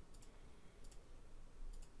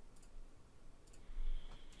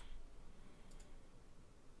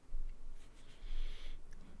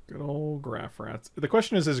 Good old Graph Rats. The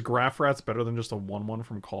question is Graph Rats better than just a 1/1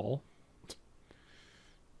 from Call?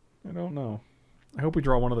 I don't know. I hope we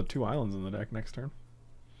draw one of the 2 islands in the deck next turn.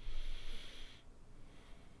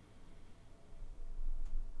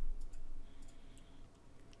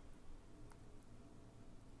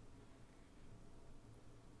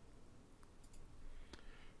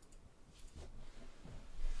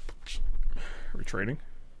 Are we trading?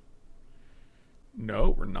 No,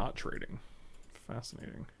 we're not trading.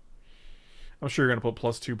 Fascinating. I'm sure you're going to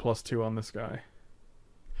put +2/+2 on this guy.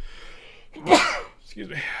 Excuse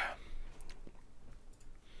me.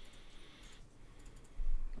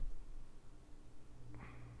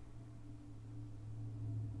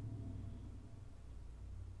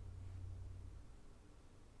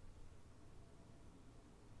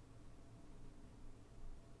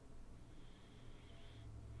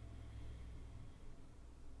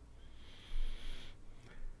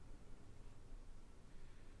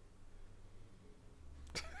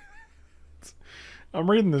 I'm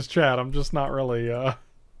reading this chat. I'm just not really,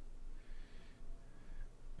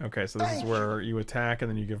 Okay, so this is where you attack and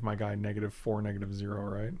then you give my guy -4, -0,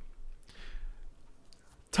 right?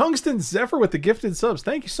 Tungsten Zephyr with the gifted subs.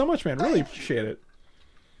 Thank you so much, man. Really appreciate it.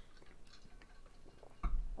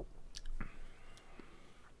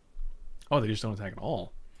 Oh, they just don't attack at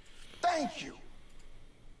all. Thank you.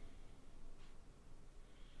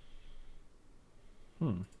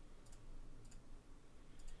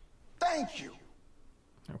 Thank you.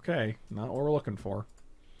 Okay, not what we're looking for.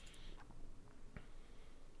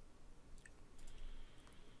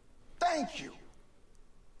 Thank you.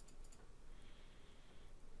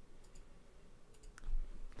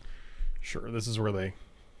 Sure, this is where they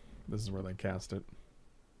cast it.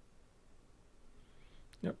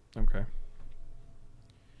 Yep, okay.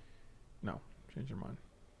 No, change your mind.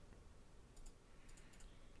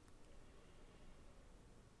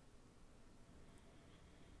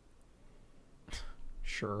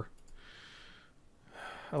 Sure.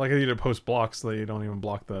 I like how you to post blocks so they don't even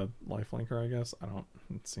block the lifelinker, I guess. I don't.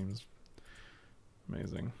 It seems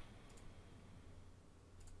amazing.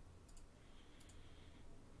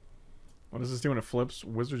 What does this do when it flips?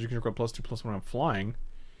 Wizards, you can record +2/+1 when I'm flying.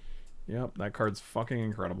 Yep, that card's fucking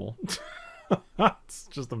incredible. It's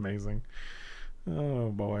just amazing.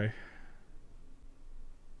 Oh boy.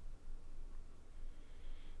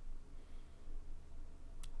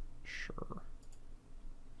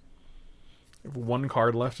 We have one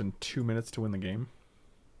card left and 2 minutes to win the game.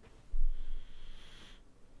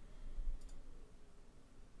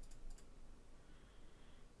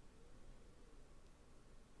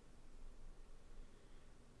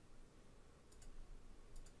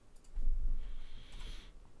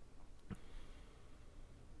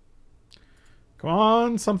 Come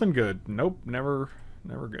on, something good. Nope, never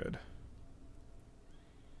good.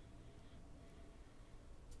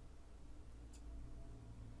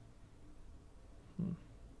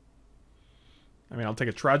 I mean, I'll take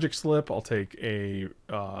a tragic slip. I'll take a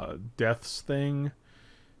deaths thing.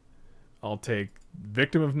 I'll take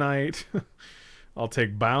victim of night. I'll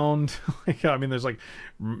take bound. I mean, there's like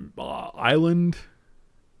island.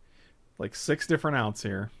 Like 6 different outs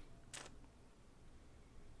here.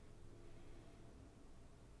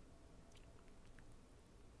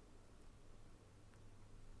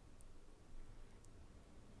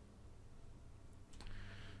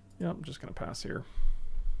 Yep, I'm just going to pass here.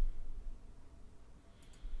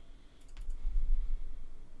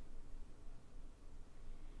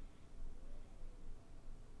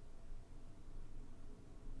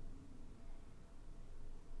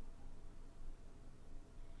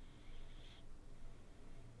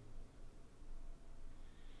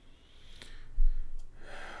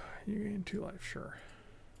 You gain 2 life, sure.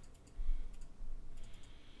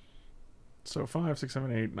 So 5, 6,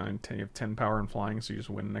 7, 8, 9, 10. You have 10 power and flying, so you just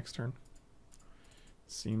win next turn.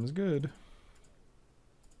 Seems good.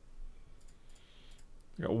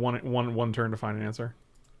 You got one turn to find an answer.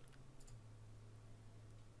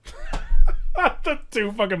 The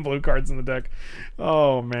 2 fucking blue cards in the deck.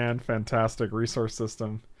 Oh man, fantastic resource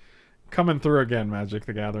system. Coming through again, Magic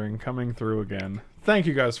the Gathering. Coming through again. Thank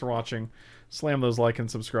you guys for watching. Slam those like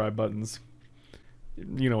and subscribe buttons.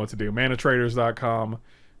 You know what to do. Manatraders.com.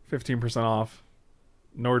 15% off.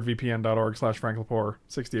 NordVPN.org/Frank Lepore.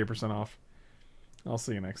 68% off. I'll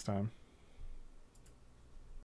see you next time.